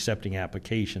as accepting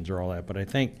applications or all that. But I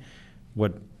think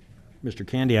what Mr.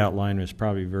 Candy outlined is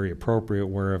probably very appropriate,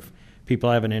 where if people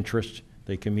have an interest,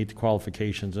 they can meet the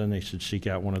qualifications, then they should seek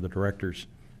out one of the directors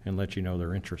and let you know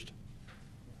their interest.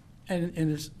 And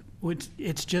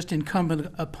it's just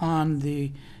incumbent upon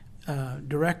the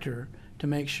director to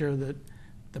make sure that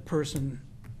the person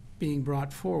being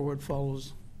brought forward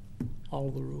follows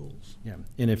all the rules. Yeah,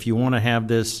 and if you want to have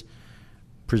this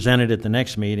presented at the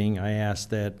next meeting, I ask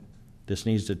that this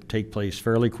needs to take place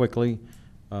fairly quickly.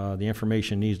 The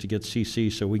information needs to get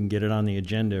CC so we can get it on the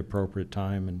agenda at appropriate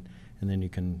time, and then you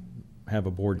can have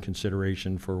a board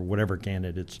consideration for whatever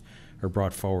candidates are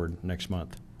brought forward next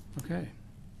month. Okay.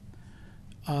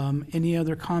 Any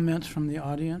other comments from the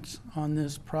audience on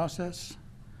this process?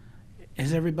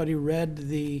 Has everybody read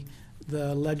the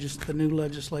new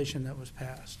legislation that was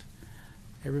passed?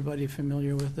 Everybody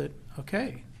familiar with it?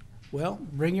 Okay. Well,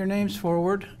 bring your names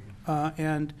forward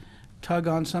and tug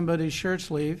on somebody's shirt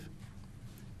sleeve,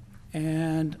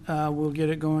 and we'll get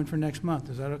it going for next month.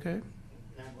 Is that okay?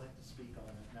 I'd like to speak on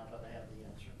it now that I have the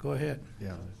answer. Go ahead.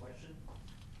 Yeah.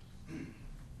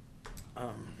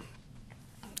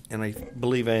 And I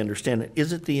believe I understand it.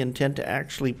 Is it the intent to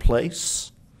actually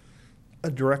place a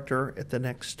director at the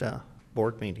next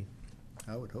board meeting?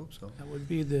 I would hope so. That would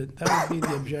be the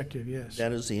objective, yes.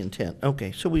 That is the intent.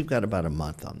 Okay, so we've got about a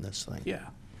month on this thing Yeah.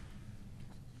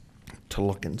 to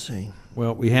look and see.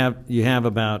 Well, you have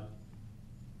about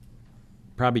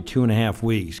probably 2.5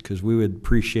 weeks, because we would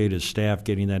appreciate as staff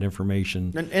getting that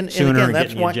information And sooner again, and that's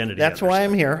getting the why, agenda that's together. why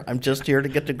I'm here. I'm just here to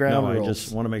get the ground No, I rules.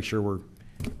 just want to make sure we're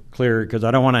clear, because I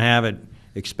don't want to have it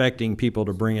expecting people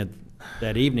to bring it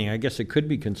that evening. I guess it could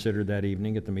be considered that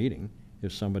evening at the meeting,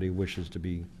 if somebody wishes to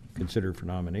be considered for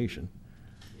nomination.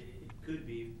 It could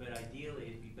be, but ideally,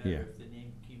 it'd be Yeah. better if the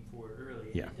name came forward early.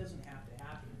 And Yeah. it doesn't have to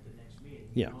happen at the next meeting.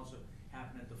 Yeah. It can also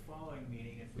happen at the following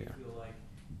meeting if we Yeah. feel like,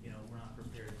 we're not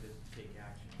prepared to take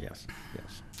action. Yes,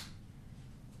 yes.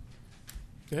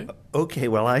 Okay. Okay,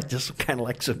 well, I just kind of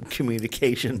like some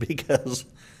communication because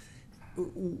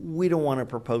we don't want to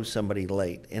propose somebody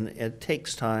late. And it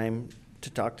takes time to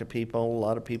talk to people. A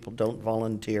lot of people don't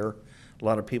volunteer. A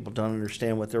lot of people don't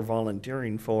understand what they're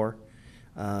volunteering for.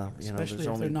 Especially there's if they're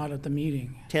only not at the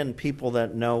meeting. 10 people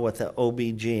that know what the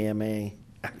OBGMA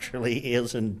actually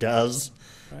is and does.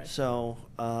 Right. So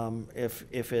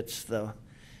if it's the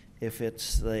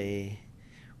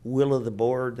will of the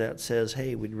board that says,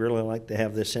 hey, we'd really like to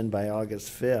have this in by August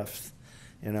 5th,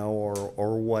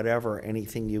 or whatever,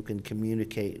 anything you can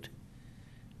communicate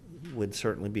would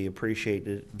certainly be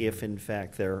appreciated if in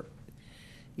fact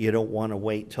you don't want to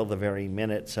wait till the very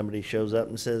minute somebody shows up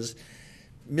and says,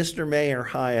 Mr. Mayor,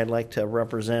 hi, I'd like to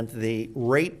represent the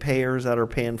ratepayers that are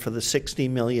paying for the $60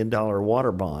 million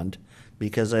water bond,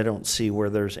 because I don't see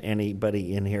where there's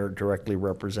anybody in here directly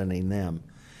representing them.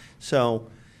 So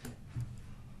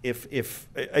if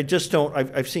I just don't,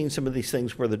 I've seen some of these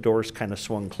things where the doors kind of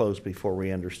swung closed before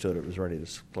we understood it was ready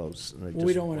to close. And I Well,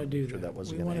 we just don't wanna wasn't do sure that.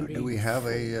 wasn't We gonna wanna happen. Do we have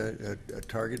a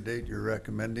target date you're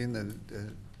recommending that,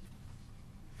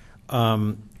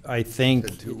 I think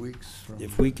said 2 weeks from?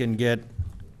 if we can get,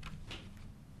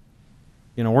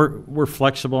 we're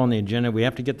flexible on the agenda. We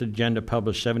have to get the agenda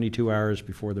published 72 hours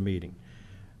before the meeting.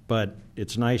 But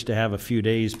it's nice to have a few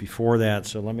days before that,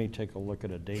 so let me take a look at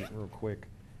a date real quick.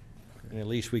 And at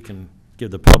least we can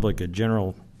give the public a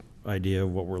general idea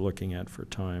of what we're looking at for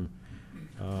time.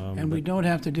 And we don't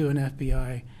have to do an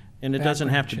FBI. And it doesn't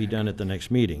background have to be check. done at the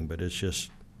next meeting, but it's just,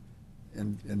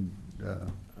 And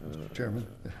Mr. Chairman,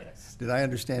 did I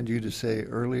understand you to say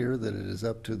earlier that it is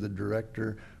up to the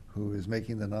director who is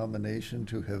making the nomination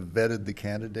to have vetted the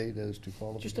candidate as to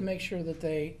qualification? Just to make sure that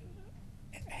they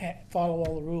follow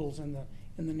all the rules in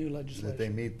the new legislation. That they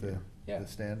meet Yeah. the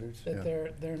standards? That Yeah.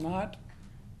 they're not,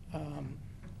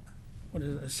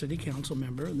 a city council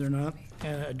member, they're not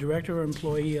a director or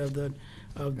employee of the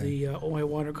Ojai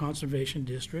Water Conservation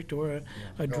District, or a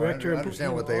No, director. I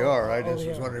understand what they are. I just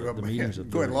was yeah. wondering, The meeting's what-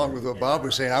 at going along with what Bob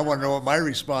was saying, I want to know what my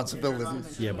responsibility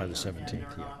is. yeah, by the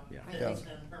 17th, yeah. Yeah,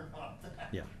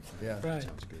 Yeah. yeah, Right.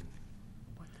 Sounds good.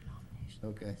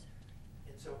 okay. And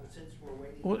so since we're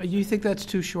waiting. Well, you think that's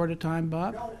too short a time,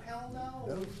 Bob? No, hell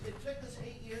no. It took us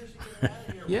 8 years to get out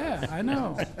of here. Yeah, I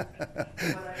know. But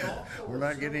I also We're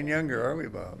not getting younger, are we,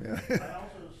 Bob? Yeah. I also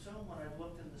assume when I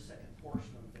looked in the second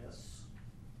portion of this,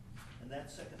 and that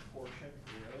second portion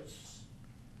is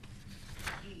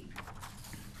E.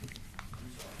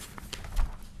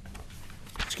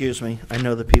 Excuse me, I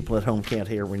know the people at home can't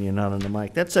hear when you're not on the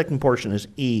mic. That second portion is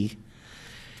E.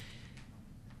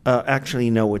 Actually,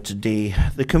 no, it's D.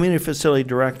 The community facility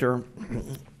director,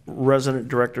 resident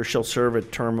director shall serve a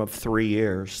term of 3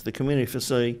 years. The community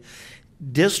facility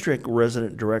district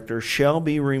resident director shall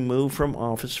be removed from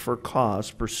office for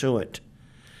cause pursuant.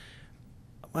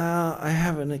 Well, I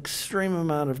have an extreme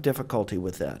amount of difficulty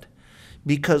with that,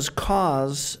 because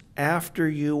cause, after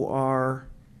you are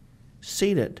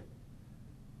seated,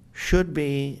 should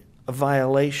be a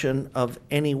violation of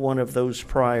any one of those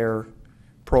prior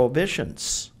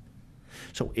prohibitions.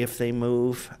 So if they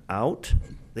move out,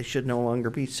 they should no longer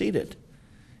be seated.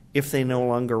 If they no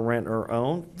longer rent or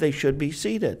own, they should be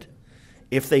seated.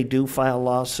 If they do file a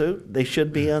lawsuit, they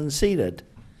should be unseated.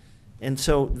 And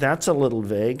so that's a little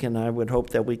vague, and I would hope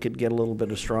that we could get a little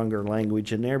bit of stronger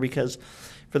language in there, because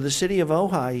for the city of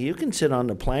Ojai, you can sit on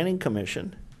the planning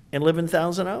commission and live in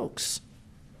Thousand Oaks.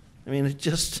 I mean,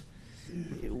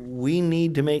 we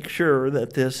need to make sure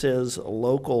that this is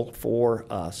local for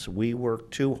us. We work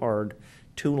too hard,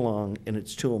 too long, and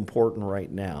it's too important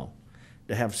right now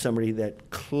to have somebody that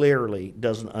clearly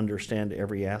doesn't understand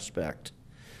every aspect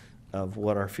of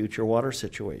what our future water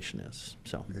situation is.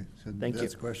 So, Okay, so thank you.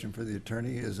 that's a question for the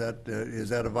attorney. Is that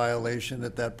a violation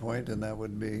at that point, and that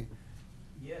would be?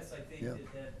 Yes, I think Yeah.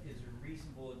 that is a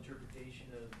reasonable interpretation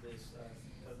of this,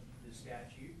 of the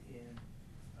statute. And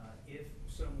if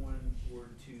someone were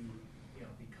to,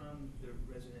 become the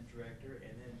resident director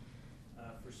and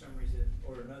then for some reason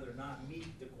or another not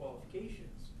meet the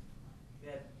qualifications,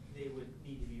 that they would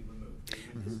need to be removed. They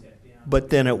would have to step down. But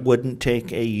then it wouldn't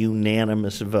take a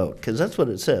unanimous vote, because that's what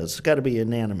it says. It's got to be a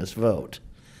unanimous vote.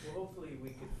 Well, hopefully we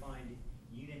could find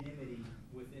unanimity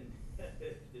within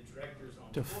the directors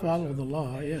on To the board, follow so the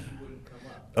law, that yeah. issue wouldn't come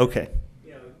up. Okay.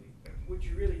 What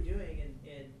you're really doing,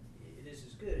 and this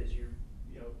is good, is you're,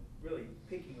 really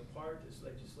picking apart this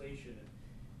legislation.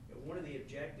 And one of the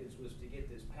objectives was to get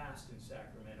this passed in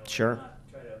Sacramento. Sure. And not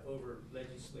try to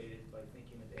over-legislate it by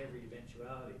thinking of every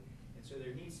eventuality. And so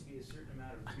there needs to be a certain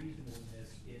amount of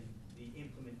reasonableness in the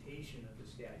implementation of the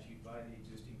statute by the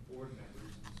existing board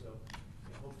members. And so,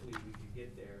 hopefully we could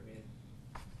get there. I mean,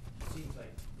 it seems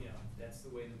like, that's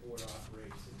the way the board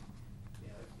operates. And,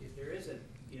 if there is a,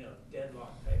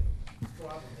 deadlock type of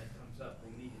problem that comes up,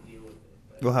 we'll need to deal with it.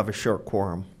 But We'll have a short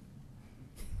quorum.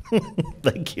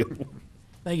 Thank you.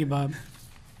 Thank you, Bob.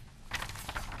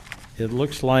 It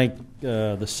looks like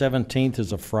the 17th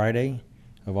is a Friday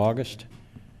of August.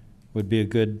 Would be a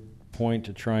good point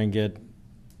to try and get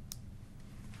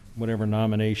whatever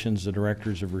nominations the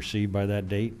directors have received by that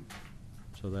date.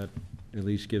 So that at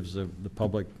least gives the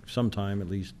public some time, at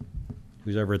least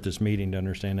who's ever at this meeting, to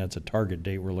understand that's a target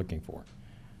date we're looking for.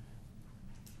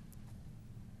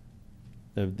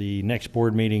 The next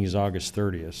board meeting is August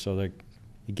 30th, so that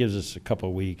it gives us a couple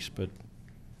of weeks, but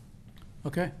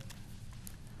Okay.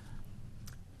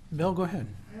 Bill, go ahead.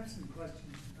 I have some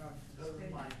questions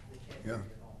about Yeah,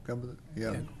 come with it,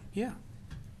 yeah. Yeah.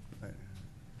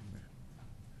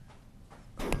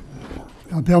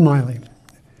 Bill Miley.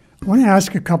 I want to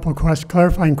ask a couple of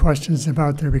clarifying questions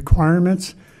about the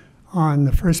requirements on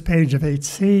the first page of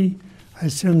 8C. I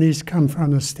assume these come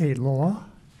from the state law.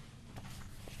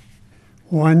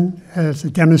 One has a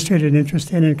demonstrated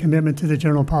interest in and commitment to the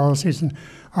general policies and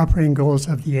operating goals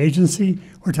of the agency.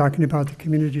 We're talking about the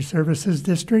Community Services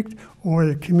District or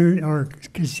the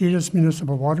Casitas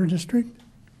Municipal Water District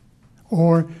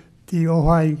or the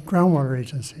Ojai Groundwater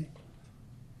Agency.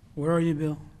 Where are you,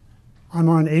 Bill? I'm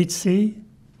on 8C,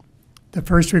 the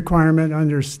first requirement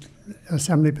under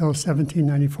Assembly Bill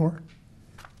 1794.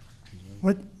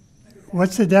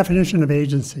 What's the definition of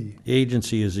agency?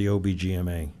 agency is the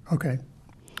OBGMA. Okay.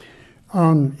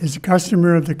 Is a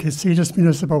customer of the Casitas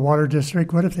Municipal Water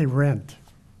District, what if they rent?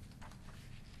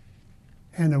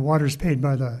 And the water's paid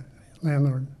by the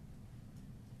landlord?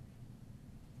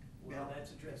 well,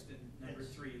 that's addressed in number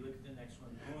 3. Look at the next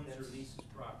one. Owns or leases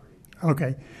property.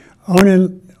 Okay.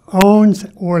 Owns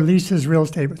or leases real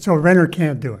estate, so a renter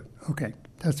can't do it. Okay,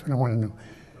 that's what I want to know.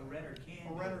 A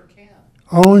renter can.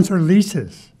 Owns or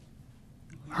leases.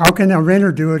 How can a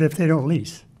renter do it if they don't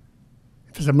lease?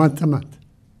 If it's a month to month?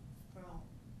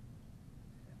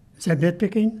 Is that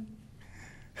nitpicking?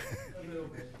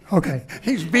 Okay.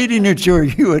 He's beating at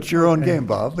your own game,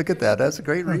 Bob. Look at that. That's a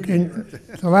great reading. Okay.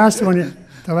 The last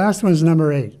one is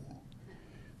number 8.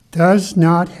 Does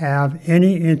not have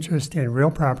any interest in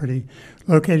real property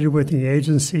located within the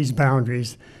agency's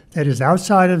boundaries that is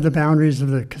outside of the boundaries of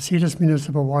the Casitas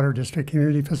Municipal Water District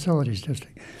Community Facilities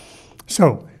District.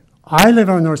 So I live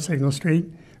on North Signal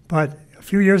Street, but a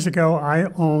few years ago I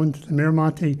owned the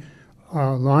Miramonte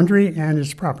Laundry and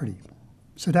its property.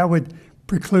 So that would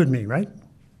preclude me, right?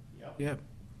 Yeah.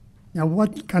 Now,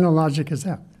 what kind of logic is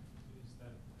that?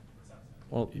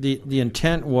 Well, the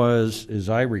intent was, as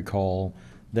I recall,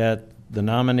 that the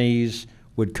nominees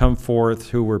would come forth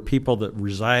who were people that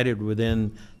resided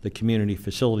within the community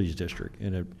facilities district.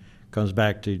 And it comes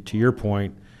back to your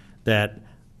point that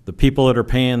the people that are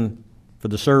paying for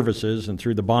the services and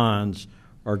through the bonds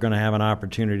are going to have an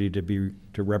opportunity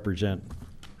to represent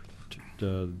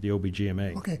the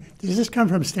OBGMA. Okay, does this come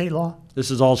from state law?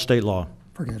 This is all state law.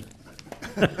 Forget it.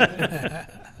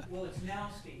 Well, it's now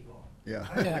state law. Yeah.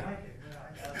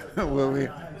 Yeah. Well,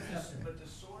 But the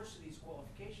source of these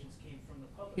qualifications came from the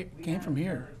public. It We came had from a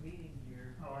here. public meeting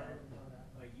here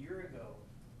a year ago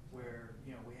where,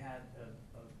 we had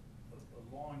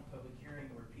a long public hearing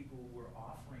where people were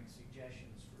offering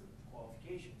suggestions for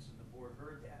qualifications, and the board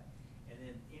heard that, and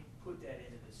then it put that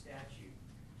into the statute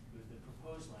with the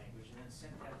proposed language and then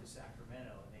sent that to Sacramento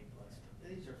and they blessed it.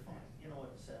 These are fine. You know what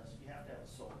it says? You have to have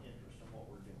a sole interest in what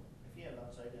we're doing. If you have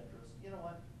outside interest, you know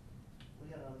what? We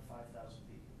got another 5,000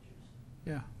 people to choose.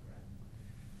 Yeah.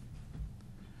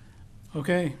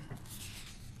 Okay.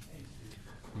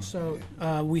 So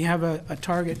we have a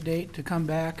target date to come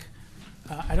back.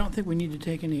 I don't think we need to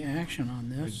take any action on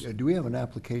this. Do we have an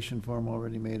application form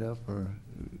already made up,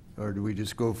 or do we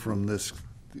just go from this,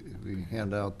 we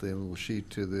hand out the little sheet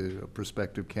to the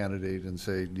prospective candidate and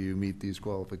say, do you meet these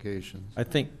qualifications? I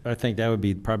think that would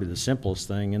be probably the simplest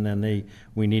thing, and then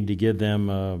we need to give them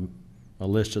a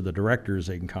list of the directors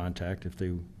they can contact if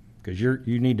they, because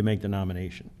you need to make the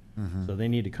nomination. So they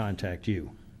need to contact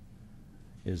you.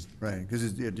 Right,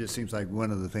 because it just seems like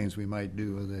one of the things we might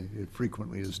do, it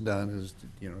frequently is done, is,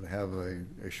 to have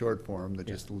a short form that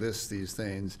just lists these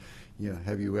things.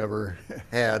 Have you ever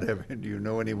do you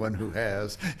know anyone who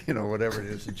has, whatever it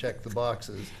is, and check the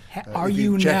boxes. Are If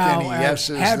you checked now, any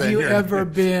yeses, have then you you're- ever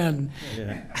been?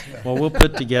 Yeah. Well, we'll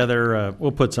put together,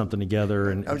 we'll put something together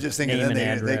and I was just thinking, name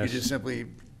then and they could address. just simply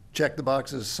check the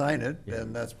boxes, sign it,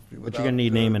 and that's. But you're gonna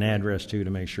need name and address too to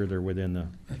make sure they're within the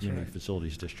community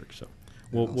facilities district, so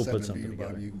we'll put something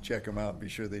together. You can check them out, and be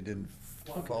sure they didn't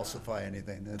falsify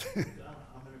anything. I'm gonna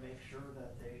make sure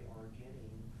that they are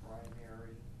getting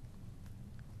primary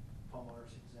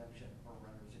homeowner's exemption or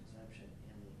renter's exemption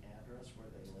in the address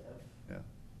where they live. Yeah.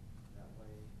 That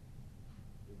way,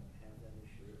 we don't have that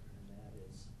issue, and that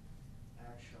is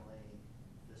actually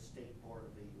the State Board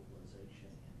of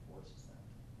Equalization enforces that,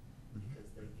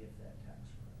 because they give that tax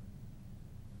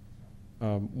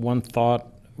credit. One thought,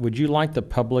 would you like the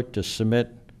public to submit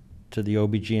to the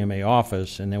OBGMA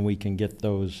office, and then we can get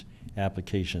those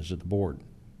applications to the board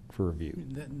for review? Or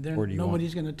do you want-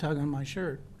 Nobody's going to tug on my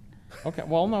shirt. Okay,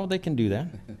 well, no, they can do that.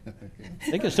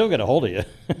 They can still get a hold of you.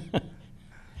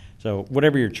 So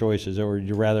whatever your choice is, or would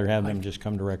you rather have them just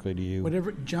come directly to you?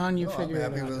 Whatever, John, you Oh, I'm figure it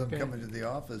out. happy with them okay? coming to the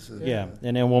office. Yeah,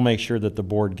 and then we'll make sure that the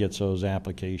board gets those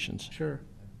applications. Sure.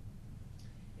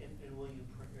 And will you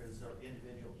print, is there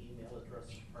individual email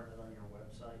addresses printed on your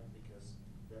website? Because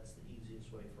that's the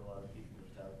easiest way for a lot of people to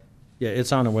type. Yeah,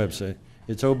 it's on the website.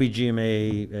 It's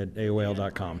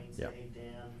obgma@aol.com, yeah. Say,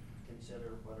 Dan,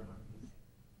 consider whatever.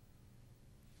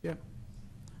 Yeah.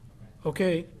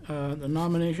 Okay, the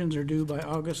nominations are due by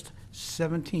August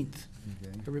 17th.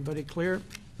 Okay. Everybody clear?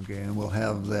 Okay, and we'll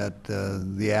have that,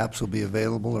 the apps will be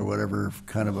available, or whatever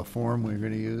kind of a form we're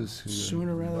gonna use.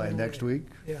 Sooner rather by than next later. week?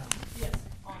 Yes, Yeah.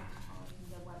 on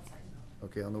the website.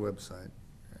 Okay, on the website.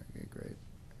 Okay, great.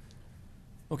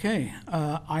 Okay,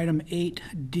 item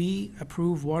 8D,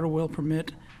 approve water well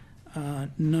permit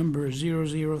number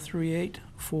 0038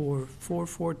 for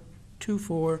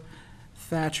 4424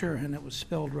 Thatcher, and it was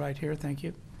spelled right here, thank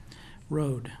you,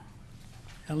 Road,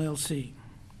 LLC.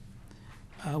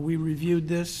 We reviewed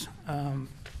this at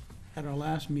our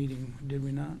last meeting, did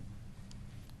we not?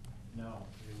 No,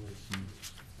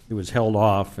 it was held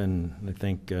off, and I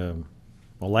think,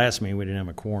 last meeting, we didn't have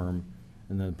a quorum.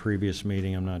 In the previous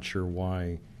meeting, I'm not sure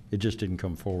why, it just didn't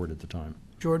come forward at the time.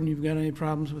 Jordan, you've got any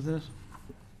problems with this?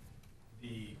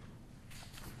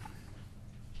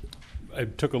 I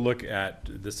took a look at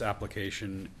this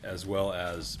application as well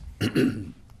as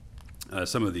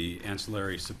some of the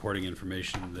ancillary supporting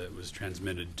information that was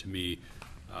transmitted to me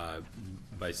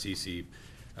by CC.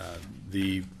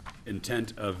 The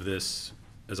intent of this,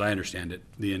 as I understand it,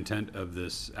 the intent of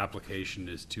this application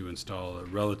is to install a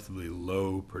relatively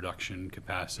low production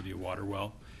capacity water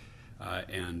well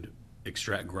and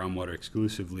extract groundwater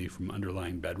exclusively from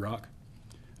underlying bedrock.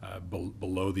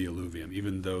 Below the alluvium,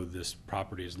 even though this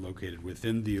property is located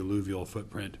within the alluvial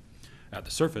footprint at the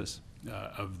surface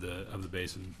of the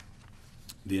basin,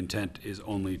 the intent is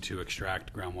only to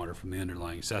extract groundwater from the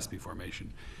underlying Sespe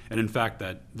Formation. And in fact,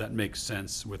 that makes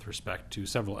sense with respect to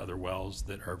several other wells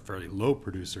that are fairly low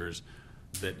producers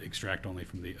that extract only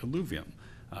from the alluvium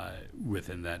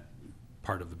within that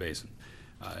part of the basin.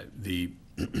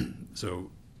 So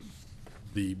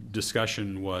the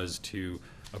discussion was to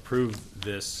approve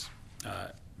this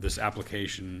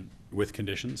application with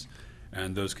conditions,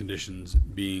 and those conditions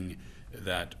being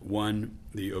that, one,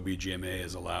 the OBGMA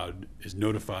is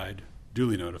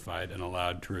duly notified and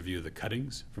allowed to review the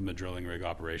cuttings from the drilling rig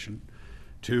operation.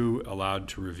 Two, allowed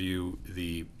to review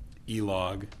the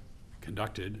E-log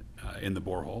conducted in the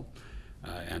borehole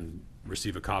and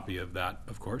receive a copy of that,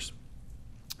 of course.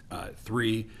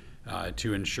 Three,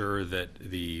 to ensure that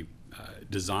the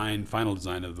final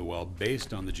design of the well,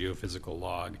 based on the geophysical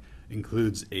log,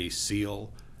 includes a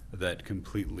seal that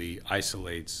completely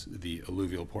isolates the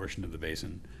alluvial portion of the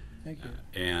basin. Thank you.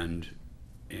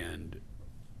 And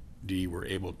D, we're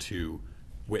able to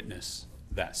witness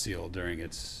that seal during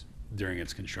its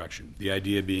construction. The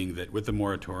idea being that with the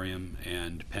moratorium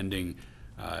and pending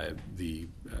the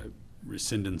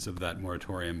rescindance of that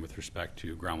moratorium with respect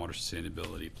to groundwater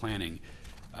sustainability planning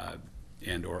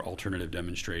and or alternative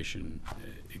demonstration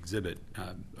exhibit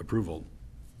approval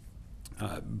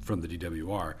from the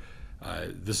DWR,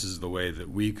 this is the way that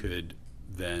we could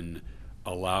then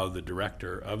allow the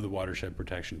director of the Watershed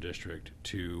Protection District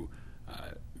to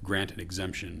grant an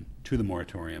exemption to the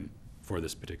moratorium for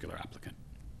this particular applicant.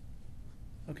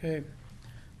 Okay.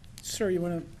 Sir, you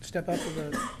want to step up to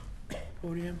the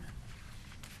podium?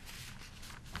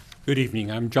 Good evening.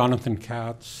 I'm Jonathan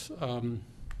Katz,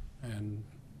 and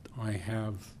I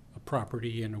have a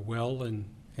property and a well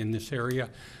in this area.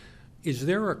 Is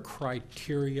there a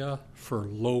criteria for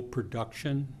low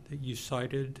production that you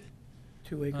cited?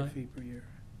 2 acre feet per year.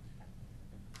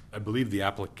 I believe the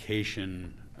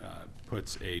application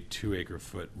puts a 2 acre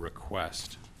foot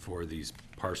request for these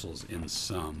parcels in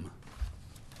sum.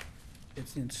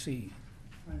 It's in C.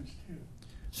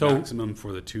 So Maximum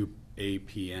for the 2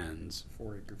 APNs,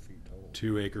 4 acre feet total.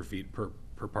 2 acre feet per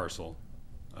parcel,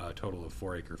 total of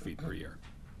 4 acre feet per year.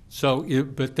 So,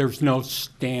 but there's no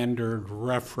standard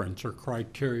reference or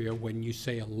criteria when you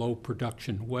say a low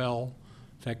production well,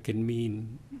 that can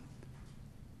mean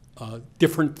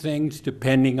different things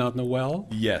depending on the well?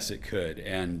 Yes, it could.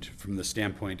 And from the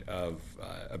standpoint of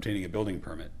obtaining a building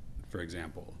permit, for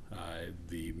example,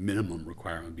 the minimum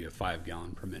requirement would be a 5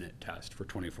 gallon per minute test for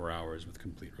 24 hours with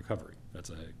complete recovery.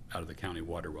 That's out of the county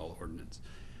water well ordinance.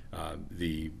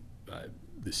 The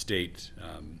state,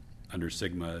 under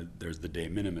SGMA, there's the de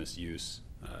minimis use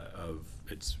of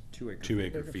its 2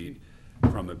 acre feet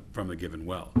from a given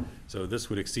well. So this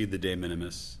would exceed the de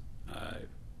minimis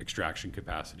extraction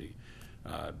capacity,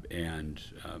 and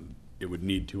it would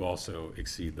need to also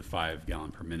exceed the 5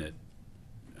 gallon per minute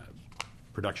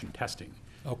production testing.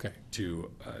 Okay,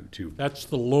 To that's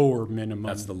the lower minimum.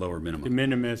 that's the lower De minimum.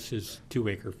 minimis is 2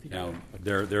 acre feet. Now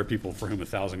there are people for whom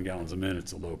 1,000 gallons a minute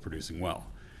is a low producing well,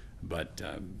 but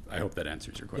I hope that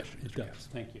answers your Yeah, question. it Mr. does. Katz.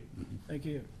 Thank you. Thank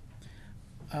you.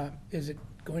 Is it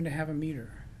going to have a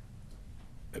meter?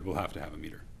 It will have to have a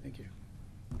meter. Thank you.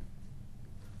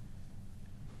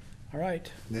 All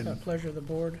right. Then- Pleasure of the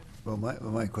board. Well,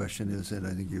 my question is, and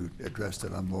I think you addressed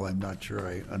it, although I'm not sure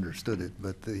I understood it,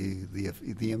 but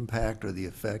the impact or the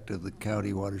effect of the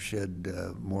county watershed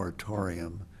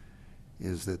moratorium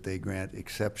is that they grant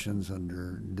exceptions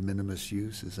under de minimis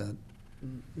use, is that?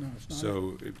 No, it's not.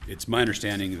 So it's my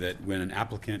understanding that when an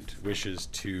applicant wishes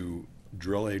to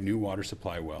drill a new water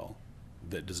supply well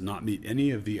that does not meet any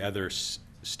of the other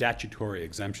statutory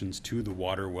exemptions to the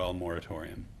water well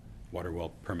moratorium, water well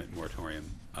permit moratorium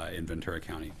in Ventura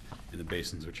County, in the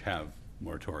basins which have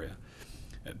moratoria,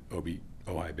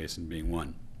 Ojai Basin being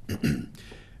one,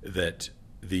 that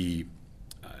the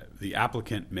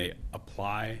applicant may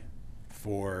apply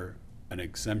for an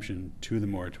exemption to the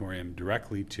moratorium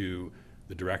directly to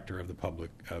the director of the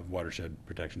Watershed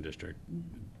Protection District,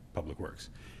 Public Works.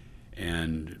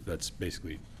 And that's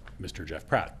basically Mr. Jeff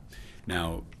Pratt.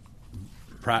 Now,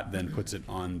 Pratt then puts it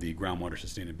on the groundwater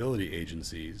sustainability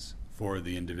agencies for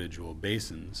the individual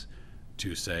basins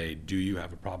to say, do you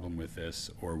have a problem with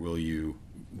this, or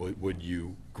would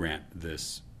you grant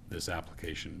this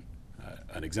application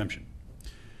an exemption?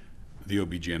 The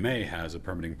OBGMA has a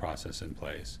permitting process in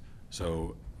place.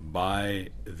 So by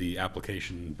the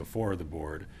application before the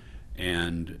board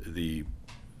and the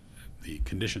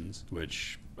conditions,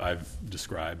 which I've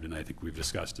described and I think we've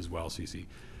discussed as well, Cece,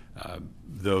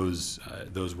 those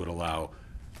would allow,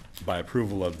 by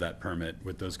approval of that permit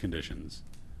with those conditions,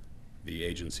 the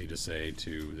agency to say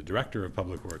to the director of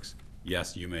Public Works,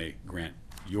 yes, you may grant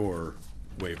your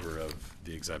waiver of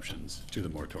the exceptions to the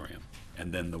moratorium.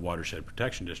 And then the Watershed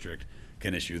Protection District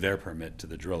can issue their permit to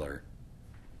the driller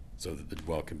so that the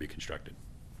well can be constructed.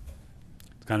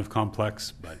 It's kind of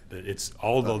complex, but it's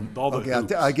all the Okay,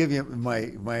 hoops. I'll give you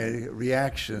my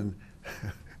reaction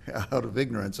out of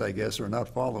ignorance, I guess, or not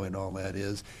following all that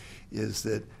is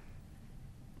that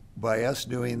by us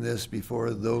doing this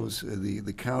before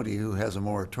the county who has a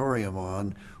moratorium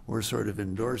on, we're sort of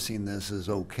endorsing this as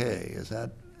okay. Is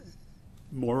that?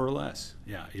 More or less,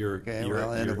 yeah. Okay,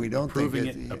 well, and if we don't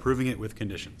think approving it with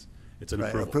conditions. It's an Right,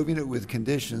 approval. approving it with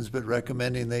conditions, but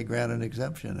recommending they grant an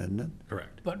exemption, isn't it?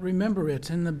 Correct. But remember, it's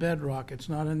in the bedrock, it's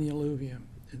not in the alluvium.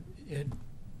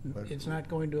 It's not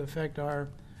going to affect our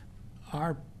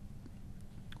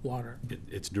water.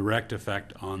 It's direct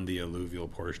effect on the alluvial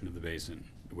portion of the basin,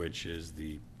 which is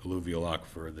the alluvial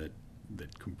aquifer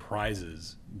that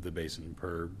comprises the basin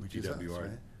per Which is us, GWR.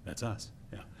 right? That's us,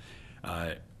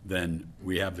 yeah. then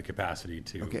we have the capacity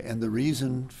to. Okay, and the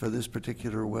reason for this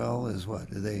particular well is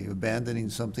what? Are they abandoning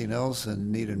something else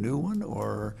and need a new one?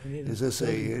 Or is this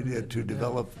to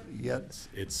develop yet?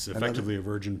 It's another- effectively a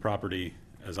virgin property,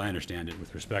 as I understand it,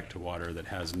 with respect to water that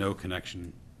has no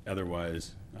connection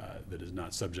otherwise, that is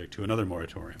not subject to another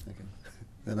moratorium. Okay.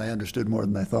 Then I understood more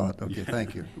than I thought. Okay,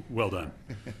 thank you. Well done.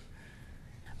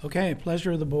 Okay,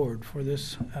 pleasure of the board for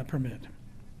this permit.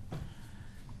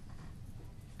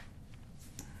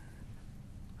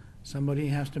 Somebody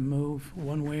has to move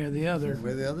one way or the other. One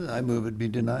way or the other, I move it be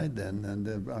denied then,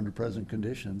 and under present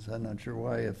conditions. I'm not sure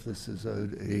why, if this is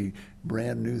a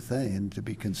brand-new thing, to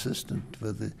be consistent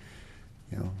with the,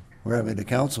 we're having a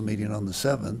council meeting on the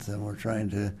 7th, and we're trying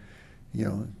to,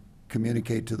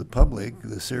 communicate to the public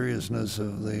the seriousness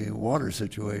of the water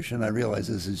situation. I realize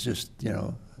this is just,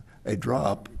 a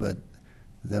drop, but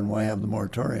then why have the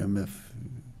moratorium if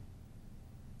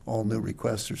all new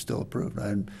requests are still approved?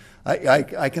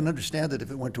 I can understand that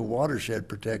if it went to watershed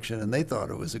protection and they thought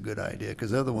it was a good idea,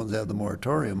 because other ones have the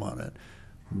moratorium on it.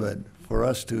 But for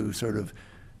us to sort of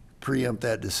preempt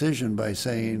that decision by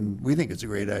saying, we think it's a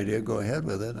great idea, go ahead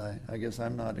with it, I guess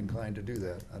I'm not inclined to do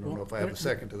that. I don't know if I have a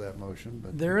second to that motion,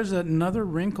 but. There is another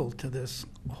wrinkle to this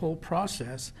whole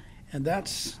process, and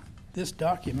that's this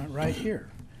document right here.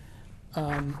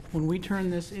 When we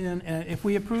turn this in, and if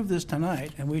we approve this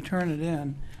tonight and we turn it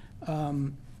in,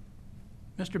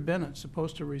 Mr. Bennett's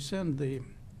supposed to rescind the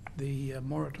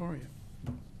moratorium.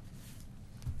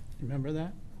 Remember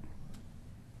that?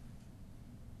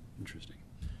 Interesting.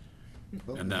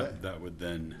 Well, And that would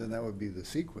then, Then that would be the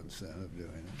sequence then of doing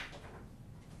it.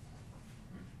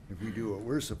 If we do what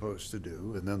we're supposed to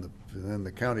do, and then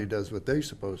the county does what they're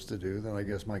supposed to do, then I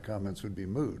guess my comments would be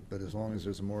moot. But as long as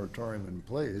there's a moratorium in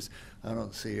place, I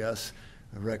don't see us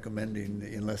recommending,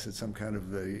 unless it's some kind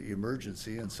of a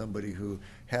emergency and somebody who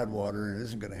had water and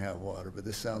isn't gonna have water. But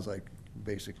this sounds like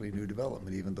basically new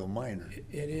development, even though minor.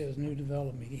 It is new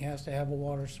development. He has to have a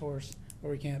water source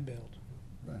or he can't build.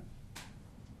 Right.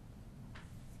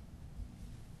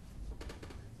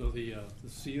 So the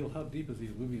seal, how deep is the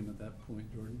alluvium at that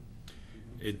point, Jordan?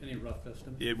 Any rough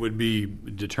estimate? it would be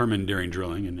determined during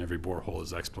drilling, and every borehole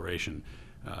is exploration.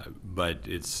 But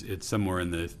it's somewhere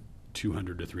in the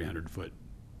 200 to 300 foot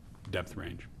depth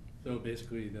range. So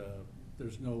basically,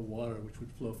 there's no water which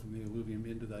would flow from the alluvium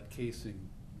into that casing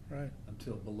Right.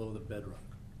 until below the bedrock.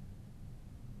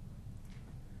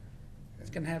 It's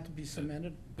gonna have to be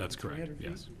cemented? That's correct, 300 feet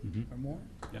yes. Mhm. Or more?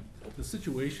 Yep. The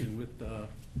situation with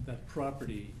that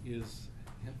property is,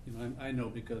 I know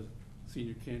because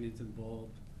Senior Canyon's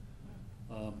involved.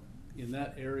 In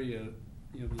that area,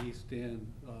 the East End,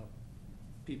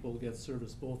 people get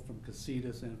service both from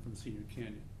Casitas and from Senior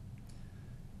Canyon.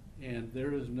 And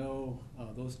there is no,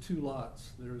 those two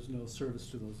lots, there is no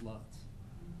service to those lots.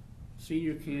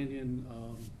 Senior Canyon,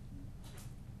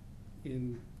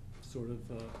 in sort of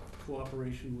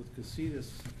cooperation with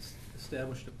Casitas,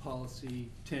 established a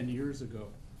policy 10 years ago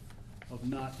of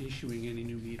not issuing any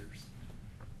new meters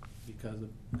because of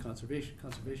conservation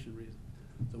reasons.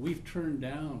 So we've turned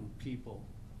down people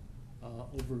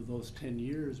over those 10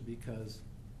 years because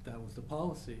that was the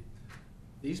policy.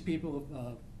 These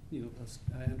people,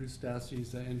 Andrew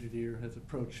Stassi's engineer has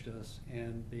approached us,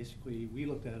 and basically we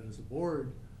looked at it as a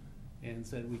board and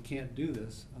said we can't do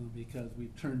this because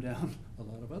we've turned down a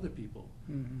lot of other people.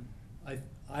 Mm-hmm.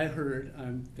 I heard,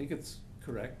 I think it's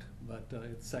correct, but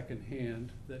it's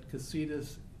secondhand, that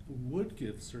Casitas would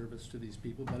give service to these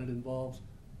people, but it involves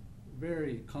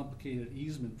very complicated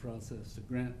easement process to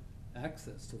grant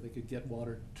access so they could get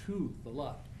water to the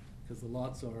lot, because the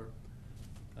lots are,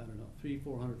 300,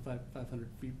 400, 500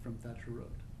 feet from Thatcher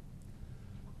Road.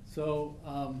 So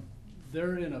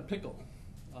they're in a pickle.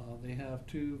 They have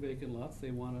 2 vacant lots.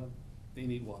 They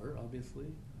need water, obviously.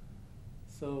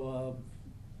 So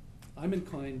I'm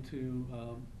inclined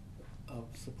to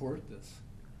support this.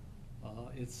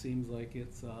 It seems like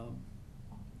it's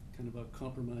kind of a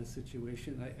compromise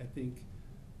situation.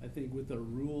 I think with a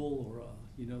rule or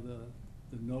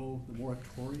the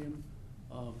moratorium,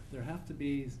 there have to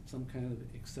be some kind of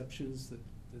exceptions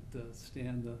that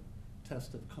stand the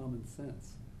test of common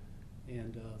sense.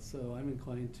 And so I'm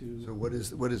inclined to. So what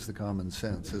is the common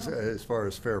sense as far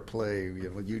as fair play?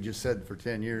 You just said for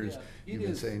 10 years you've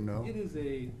been saying no. It is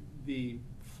the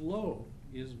flow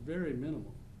is very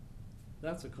minimal.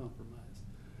 That's a compromise.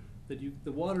 That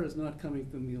the water is not coming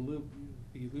from the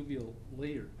alluvial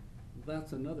layer.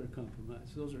 That's another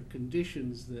compromise. Those are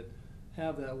conditions that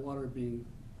have that water being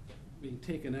being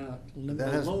taken out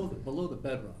That hasn't- below the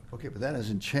bedrock. Okay, but that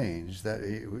hasn't changed. That,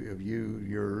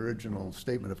 your original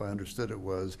statement, if I understood it,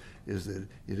 is that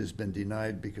it has been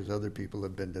denied because other people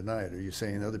have been denied. Are you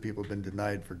saying other people have been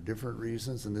denied for different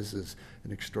reasons, and this is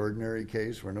an extraordinary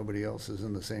case where nobody else is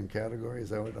in the same category? Is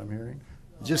that what I'm hearing?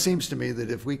 It just seems to me that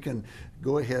if we can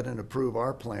go ahead and approve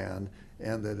our plan,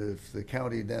 and that if the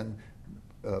county then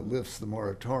lifts the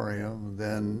moratorium,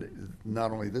 then not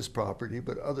only this property,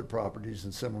 but other properties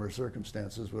in similar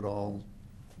circumstances would all,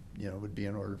 would be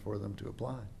in order for them to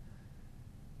apply.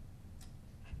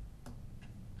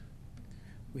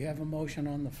 We have a motion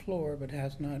on the floor, but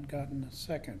has not gotten a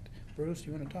second. Bruce,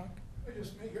 you want to talk? I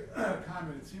just make a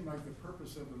comment. It seemed like the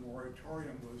purpose of the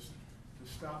moratorium was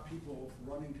to stop people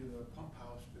running to the pump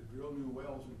house to drill new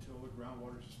wells until the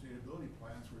groundwater sustainability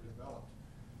plans were developed.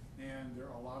 And there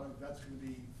are a lot of, that's going to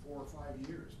be 4 or 5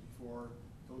 years before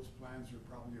those plans are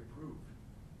probably approved.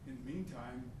 In the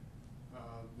meantime,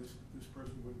 this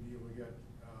person wouldn't be able to get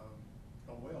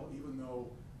a well, even though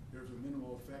there's a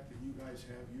minimal effect that you guys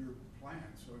have your plan.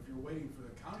 So if you're waiting for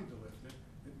the county to lift it,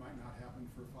 it might not happen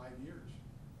for 5 years.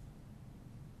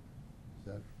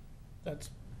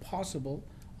 That's possible.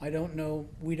 I don't know,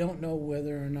 we don't know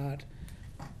whether or not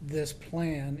this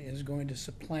plan is going to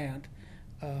supplant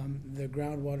the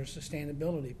groundwater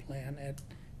sustainability plan at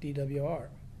DWR.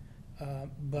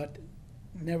 But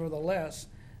nevertheless,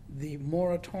 the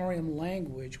moratorium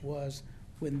language was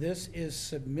when this is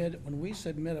submitted, when we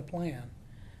submit a plan,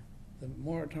 the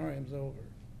moratorium's over.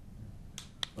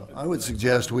 Well, I would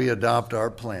suggest we adopt our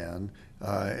plan,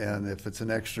 and if it's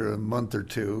an extra month or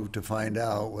two to find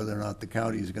out whether or not the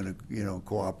county is going to,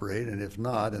 cooperate, and if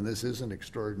not, and this is an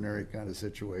extraordinary kind of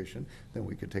situation, then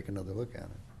we could take another look at it.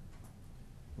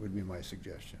 Would be my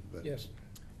suggestion, but. Yes.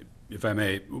 If I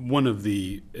may, one of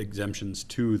the exemptions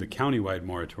to the countywide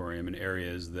moratorium in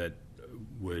areas that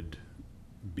would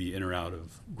be in or out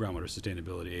of groundwater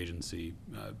sustainability agency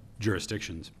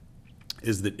jurisdictions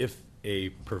is that if a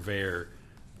purveyor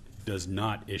does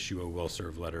not issue a will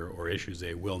serve letter or issues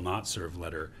a will not serve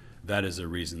letter, that is a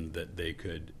reason that they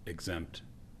could exempt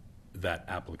that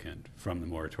applicant from the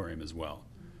moratorium as well.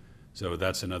 So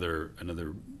that's another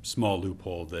small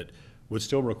loophole that would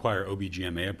still require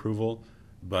OBGMA approval,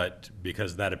 but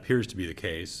because that appears to be the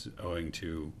case, owing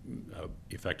to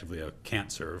effectively a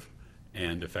can't serve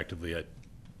and effectively a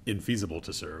infeasible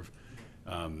to serve,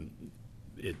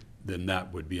 then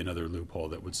that would be another loophole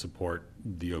that would support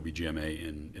the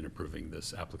OBGMA in approving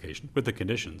this application with the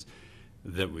conditions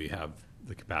that we have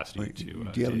the capacity to.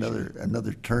 Do you have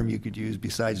another term you could use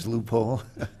besides loophole?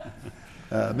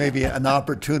 Maybe an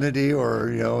opportunity, or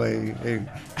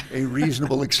a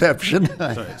reasonable exception.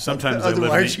 Sorry, sometimes I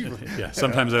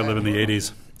live in the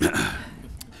 80s.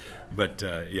 But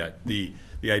yeah, the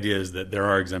idea is that there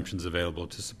are exemptions available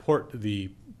to support the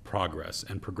progress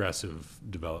and progressive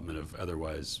development of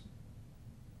otherwise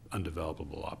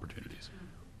undevelopable opportunities.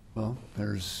 Well,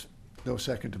 there's no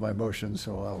second to my motion,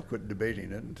 so I'll quit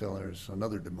debating it until there's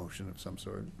another motion of some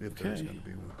sort, if there's Okay. going to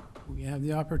be one. We have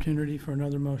the opportunity for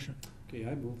another motion. Okay,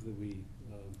 I move that we,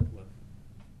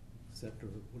 accept, or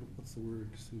what's the word,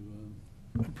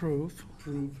 to Approve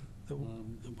approve the well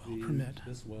permit.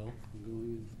 this well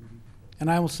going in.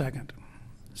 And I will second.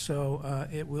 So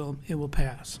it will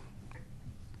pass.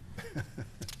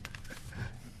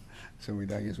 So I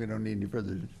guess we don't need any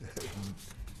further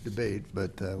debate,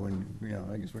 but I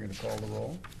guess we're going to call the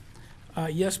roll.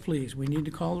 Yes, please. We need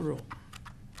to call the roll.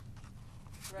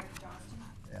 Director Johnston?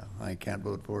 Yeah, I can't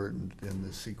vote for it in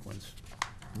this sequence.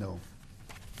 No.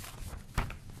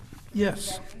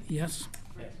 Yes. Yes.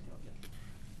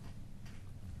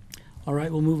 All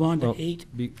right, we'll move on to Well, 8.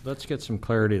 Let's get some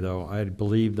clarity, though. I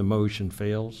believe the motion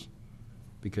fails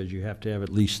because you have to have at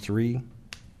least 3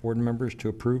 board members to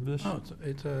approve this. Oh,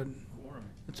 it's a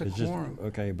It's just- quorum.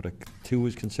 Okay, but 2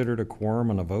 is considered a quorum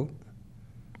on a vote?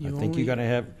 I think you gotta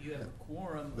have, You have a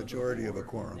quorum. Majority of a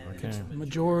quorum. okay,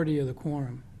 Majority of the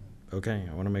quorum. okay,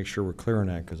 I wanna make sure we're clear on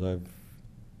that, because I've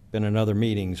been in other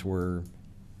meetings where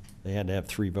they had to have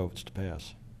 3 votes to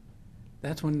pass.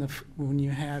 That's when when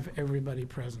you have everybody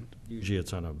present. Usually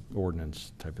it's on a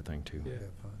ordinance type of thing, too. Yeah.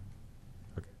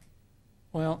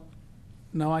 Well,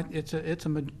 no, it's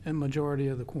a majority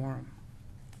of the quorum.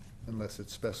 Unless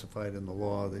it's specified in the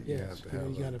law that you Yes, have to have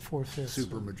you got a 4/5.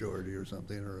 supermajority or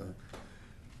something,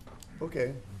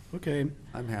 okay, Okay.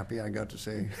 I'm happy I got to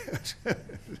say,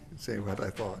 say what I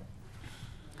thought.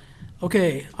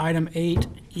 Okay, item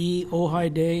 8E,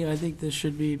 Ojai Day. I think this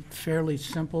should be fairly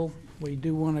simple. We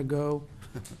do want to go.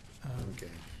 Okay,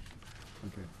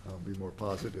 I'll be more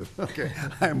positive. Okay,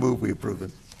 I move we approve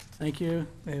it. Thank you.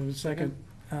 We have a second.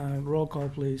 Roll call,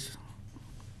 please.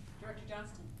 Director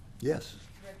Johnston? Yes.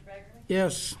 Director Bagley?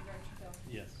 Yes. Director Phil?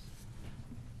 Yes.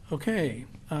 Okay.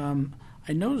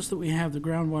 I noticed that we have the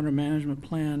groundwater management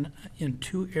plan in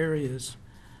two areas,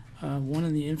 one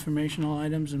in the informational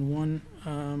items and one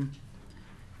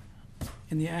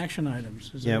in the action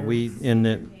items. Is Yeah,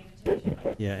 there-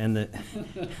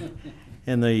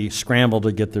 in the scramble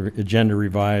to get the agenda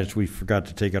revised, we forgot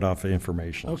to take it off of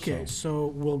informational. Okay, so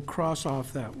we'll cross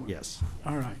off that one. Yes.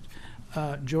 All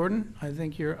right. Jordan, I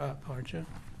think you're up, aren't you?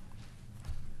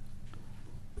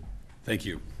 Thank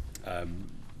you.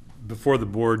 Before the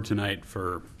board tonight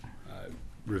for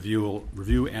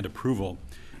review and approval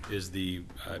is the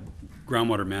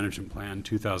Groundwater Management Plan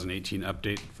 2018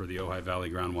 update for the Ojai Valley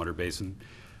Groundwater Basin.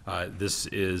 This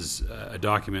is a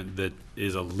document that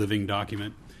is a living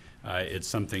document. It's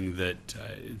something that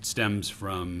it stems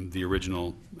from the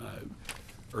original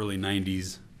early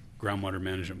 90s Groundwater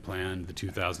Management Plan, the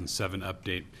 2007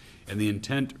 update. And the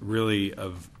intent really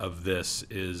of this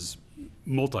is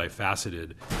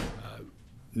multifaceted.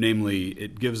 Namely,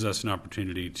 it gives us an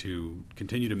opportunity to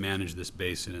continue to manage this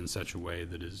basin in such a way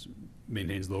that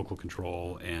maintains local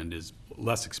control and is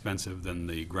less expensive than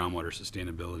the groundwater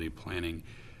sustainability planning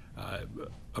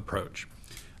approach.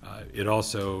 It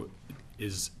also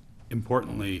is,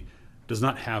 importantly, does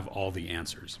not have all the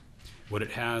answers. What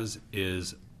it has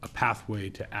is a pathway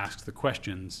to ask the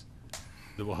questions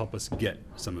that will help us get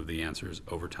some of the answers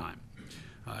over time.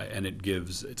 And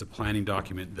it's a planning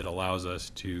document that allows us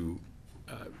to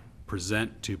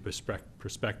present to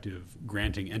prospective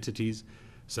granting entities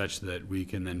such that we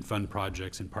can then fund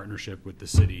projects in partnership with the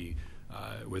city,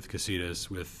 with Casitas,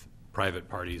 with private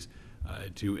parties,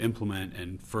 to implement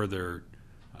and further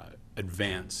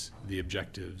advance the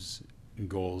objectives and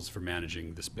goals for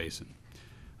managing this basin.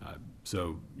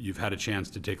 So you've had a chance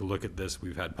to take a look at this.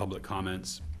 We've had public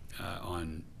comments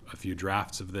on a few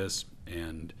drafts of this,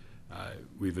 and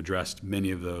we've addressed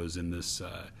many of those in this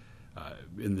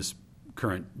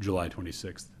current July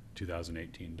 26th,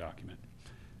 2018 document.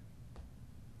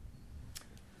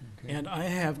 And I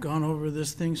have gone over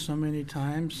this thing so many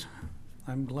times.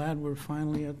 I'm glad we're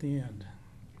finally at the end.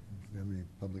 Do you have any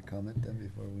public comment then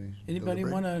before we? Anybody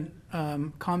deliberate?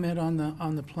 want to comment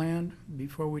on the plan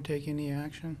before we take any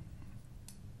action?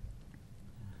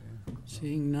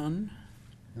 Seeing none?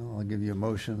 No, I'll give you a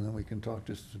motion, and then we can talk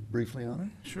just briefly on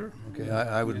it. Sure. Okay,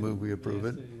 I would move we approve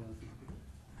it.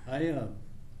 I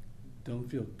don't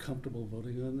feel comfortable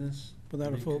voting on this.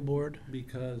 Without a full board?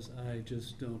 Because I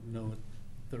just don't know it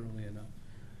thoroughly enough.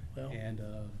 Well, And,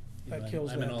 that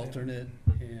kills I'm that an then. alternate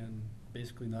and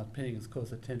basically not paying as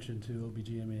close attention to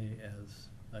OBGMA as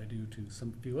I do to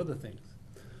few other things.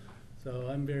 So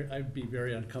I'd be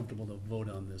very uncomfortable to vote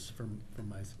on this from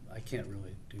I can't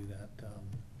really do that,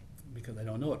 because I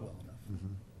don't know it well enough.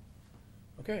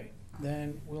 okay,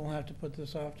 then we'll have to put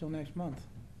this off till next month.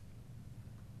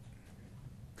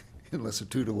 Unless a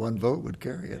 2-to-1 vote would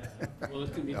carry it. Well,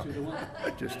 it can be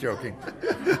 2-to-1. Just joking.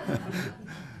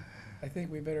 I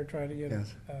think we better try to get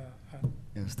Yes. a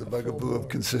Yes, the A full bugaboo of board.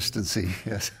 consistency,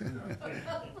 yes.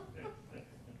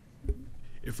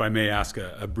 If I may ask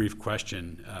a brief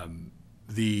question,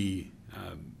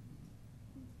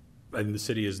 and the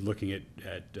city is looking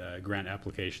at grant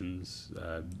applications.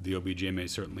 The OBGMA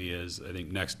certainly is. I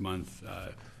think next month,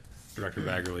 Director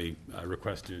Baggerly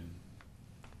requested,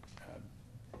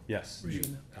 yes,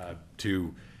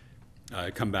 to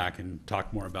come back and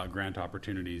talk more about grant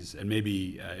opportunities. And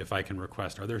maybe if I can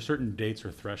request, are there certain dates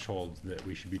or thresholds that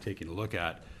we should be taking a look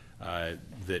at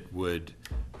that would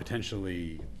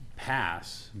potentially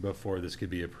pass before this could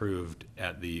be approved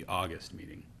at the August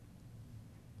meeting?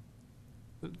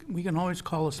 We can always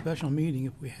call a special meeting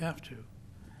if we have to.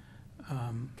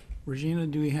 Regina,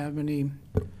 do we have any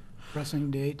pressing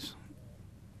dates?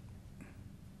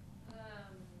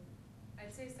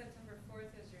 I'd say September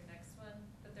 4th is your next one,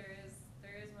 but there is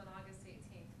one August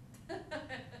 18th.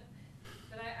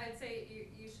 But I'd say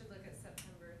you should look at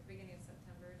September, the beginning of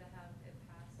September, to have it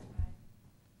passed by.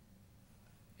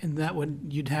 And that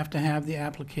you'd have to have the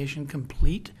application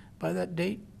complete by that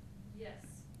date? Yes,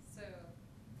 so.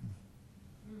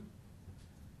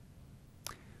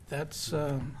 That's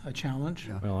a challenge.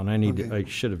 Yeah. Well, and I Okay.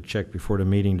 should have checked before the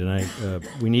meeting tonight.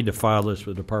 We need to file this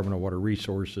with Department of Water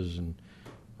Resources, and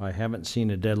I haven't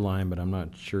seen a deadline, but I'm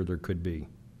not sure there could be.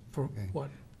 For Okay. what?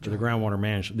 For the groundwater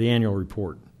management, the annual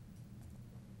report.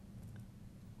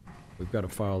 We've got to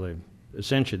file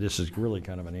essentially, this is really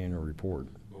kind of an annual report.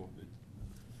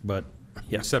 But, We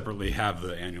yeah. separately have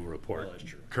the annual report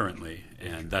currently,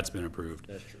 and that's been approved.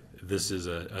 That's true. This is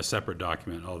a separate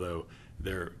document, although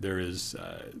there is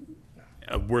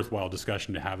a worthwhile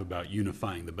discussion to have about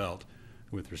unifying the belt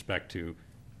with respect to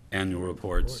Annual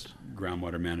reports,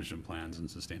 groundwater management plans, and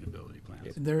sustainability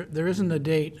plans. There isn't a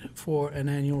date for an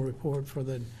annual report for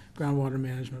the groundwater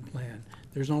management plan.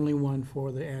 There's only one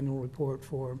for the annual report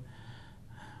for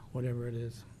whatever it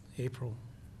is, April.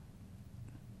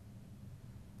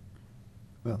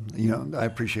 Well, I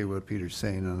appreciate what Peter's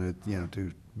saying on it,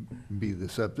 to be the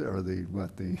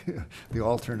the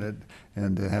alternate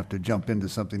and to have to jump into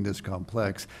something this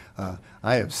complex.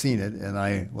 I have seen it, and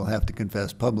I will have to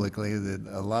confess publicly that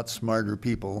a lot smarter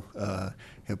people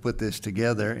have put this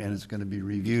together, and it's going to be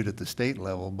reviewed at the state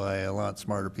level by a lot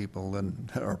smarter people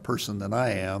or person than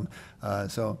I am.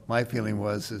 So my feeling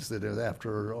is that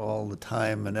after all the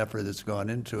time and effort that's gone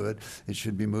into it, it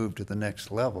should be moved to the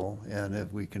next level. And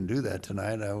if we can do that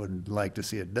tonight, I would like to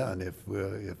see it done.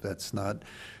 If that's not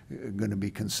going to be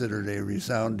considered a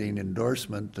resounding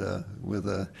endorsement with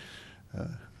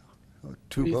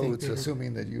two do you think, votes, Peter?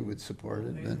 assuming that you would support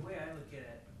it. The then- way I look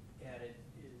at it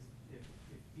is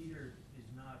if Peter is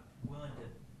not willing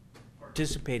to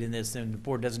participate in this, then the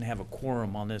board doesn't have a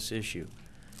quorum on this issue.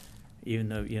 Even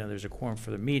though, there's a quorum for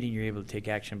the meeting, you're able to take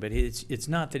action, but it's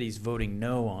not that he's voting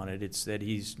no on it, it's that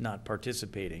he's not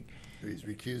participating. He's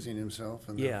recusing himself.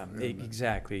 Yeah,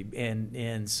 exactly.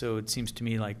 And so it seems to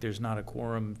me like there's not a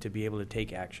quorum to be able to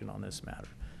take action on this matter.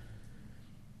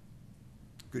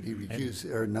 Could he recuse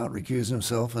or not recuse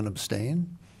himself and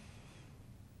abstain?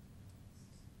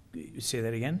 Say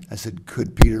that again? I said,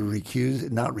 could Peter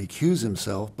not recuse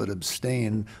himself, but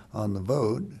abstain on the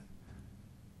vote?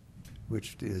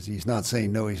 Which is, he's not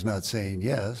saying no, he's not saying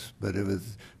yes, but if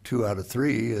it's 2 out of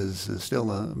 3 is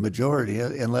still a majority,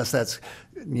 unless that's,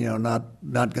 not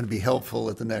going to be helpful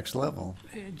at the next level.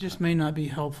 It just may not be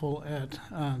helpful at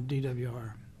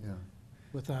DWR Yeah.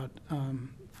 without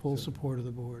full support of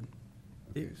the board.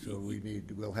 Okay, so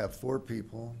we'll have 4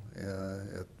 people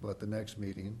at the next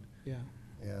meeting, Yeah.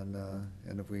 and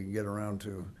if we can get around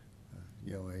to,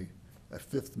 a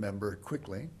 5th member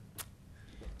quickly.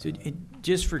 So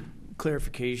just for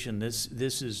clarification, this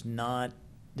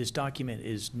document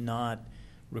is not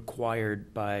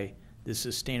required by the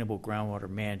Sustainable Groundwater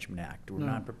Management Act. We're No.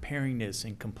 not preparing this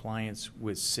in compliance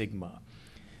with SGMA.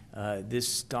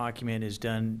 This document is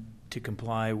done to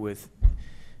comply with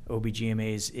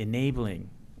OBGMA's enabling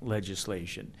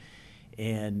legislation.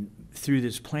 And through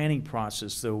this planning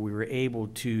process, though, we were able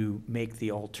to make the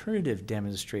alternative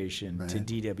demonstration to Right.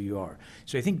 DWR.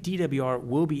 So I think DWR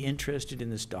will be interested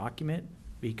in this document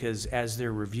because as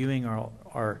they're reviewing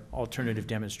our alternative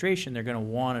demonstration, they're going to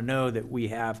want to know that we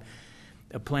have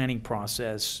a planning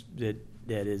process that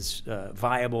is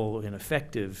viable and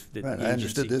effective. That Right, the I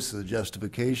understood agency- this as a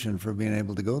justification for being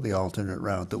able to go the alternate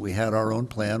route, that we had our own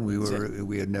plan,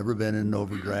 we had never been in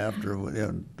overdraft or, all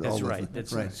That's the- right.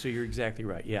 That's right. So you're exactly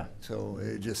right. Yeah. So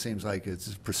it just seems like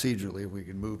it's procedurally, we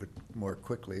can move it more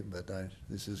quickly, but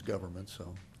this is government,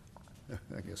 so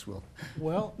I guess we'll,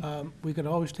 Well, we could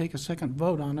always take a second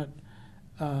vote on it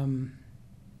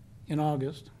in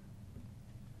August.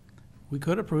 We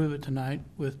could approve it tonight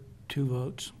with 2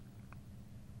 votes.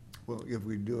 well, if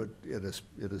we do it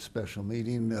at a special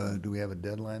meeting, do we have a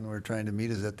deadline we're trying to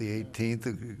meet? Is that the 18th?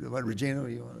 Regina,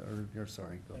 you're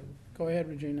sorry, go ahead. Go ahead,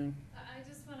 Regina. I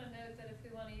just want to note that if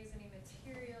we want to use any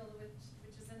material which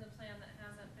is in the plan that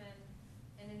hasn't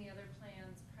been in any other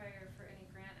plans prior for any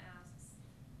grant asks,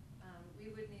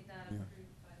 we would need that Yeah.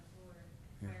 approved by the board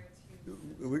Yeah.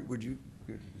 prior to. Would you,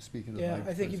 speaking of the Yeah, mic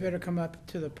I think for you a better second. come up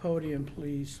to the podium,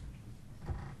 please.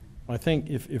 I think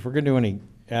if we're going to do any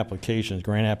applications,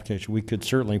 grant application, we could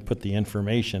certainly put the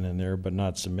information in there, but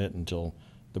not submit until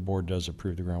the board does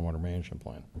approve the groundwater management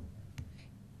plan.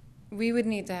 We would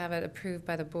need to have it approved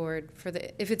by the board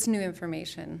if it's new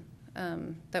information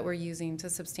that we're using to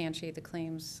substantiate the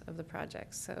claims of the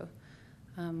project. So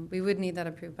we would need that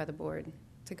approved by the board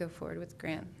to go forward with the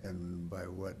grant. And by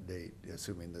what date,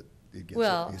 assuming that it gets?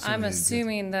 Well, I'm it gets-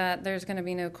 assuming that there's going to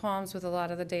be no qualms with a lot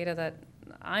of the data that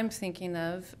I'm thinking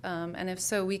of. And if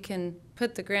so, we can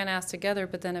put the grant ask together,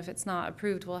 but then if it's not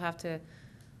approved, we'll have to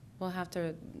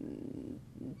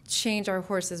change our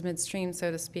horses midstream,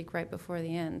 so to speak, right before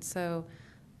the end. So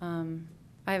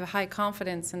I have a high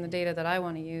confidence in the data that I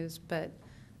want to use, but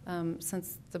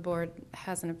since the board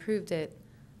hasn't approved it,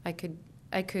 I could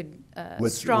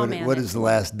straw man What it. is the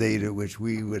last date at which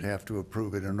we would have to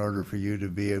approve it in order for you to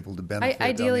be able to benefit on the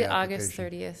Ideally, August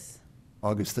application? 30th.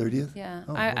 August 30th? Yeah,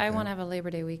 Oh, I okay. want to have a Labor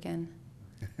Day weekend.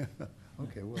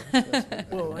 Okay, well, that's good.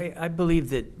 Well, I believe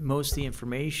that most of the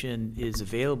information is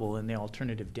available in the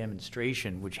alternative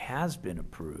demonstration, which has been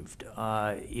approved.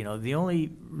 The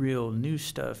only real new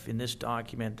stuff in this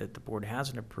document that the board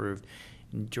hasn't approved,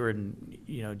 and Jordan,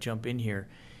 jump in here,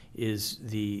 is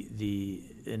the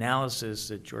analysis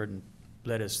that Jordan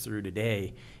led us through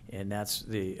today, and that's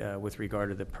the with regard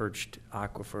to the perched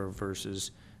aquifer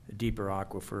versus the deeper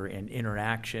aquifer and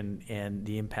interaction and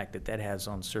the impact that that has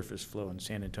on surface flow in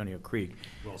San Antonio Creek.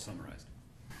 Well summarized.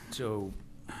 So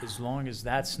as long as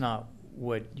that's not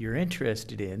what you're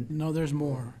interested in, No, there's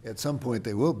more. At some point,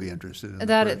 they will be interested in the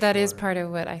That is freshwater. part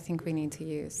of what I think we need to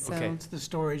use, so. Okay. It's the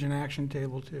storage and action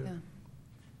table, too. Yeah.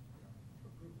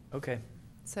 okay.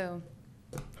 So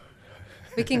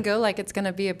we can go like it's going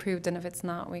to be approved, and if it's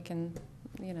not, we can,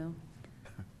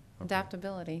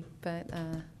 adaptability. But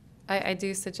I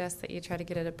do suggest that you try to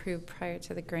get it approved prior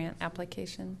to the grant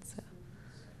application. So.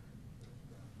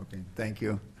 Okay, thank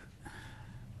you.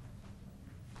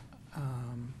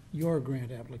 Your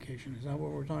grant application, is that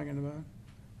what we're talking about?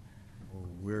 Well,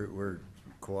 we're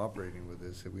cooperating with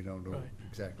this, and we don't know Right.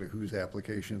 exactly whose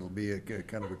application it'll be, a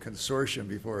kind of a consortium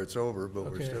before it's over, but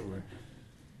we're Okay. still,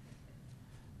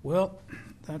 Well,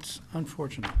 that's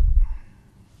unfortunate.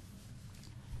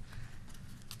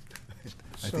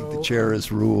 I think the So, chair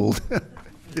has ruled.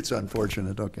 It's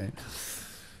unfortunate, okay.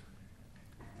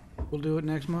 We'll do it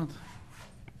next month.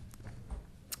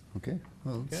 Okay,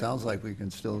 well, it Okay. sounds like we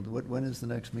can still, when is the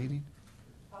next meeting?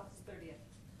 August 30th.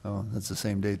 Oh, that's the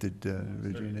same date that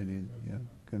Regina, yeah,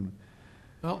 can,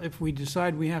 Well, if we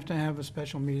decide we have to have a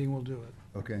special meeting, we'll do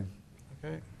it, okay.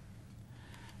 okay?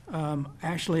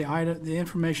 Actually, the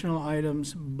informational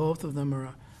items, both of them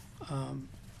are,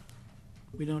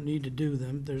 we don't need to do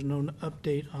them. There's no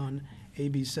update on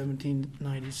AB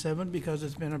 1797 because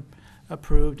it's been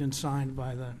approved and signed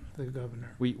by the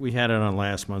governor. We had it on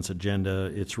last month's agenda.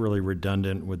 It's really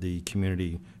redundant with the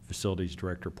Community Facilities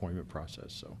Director appointment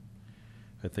process, so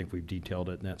I think we've detailed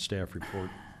it in that staff report,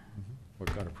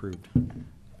 what got approved.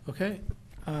 Okay,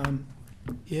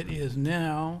 it is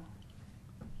now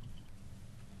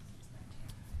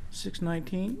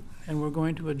 6:19, and we're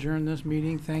going to adjourn this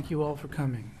meeting. Thank you all for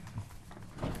coming.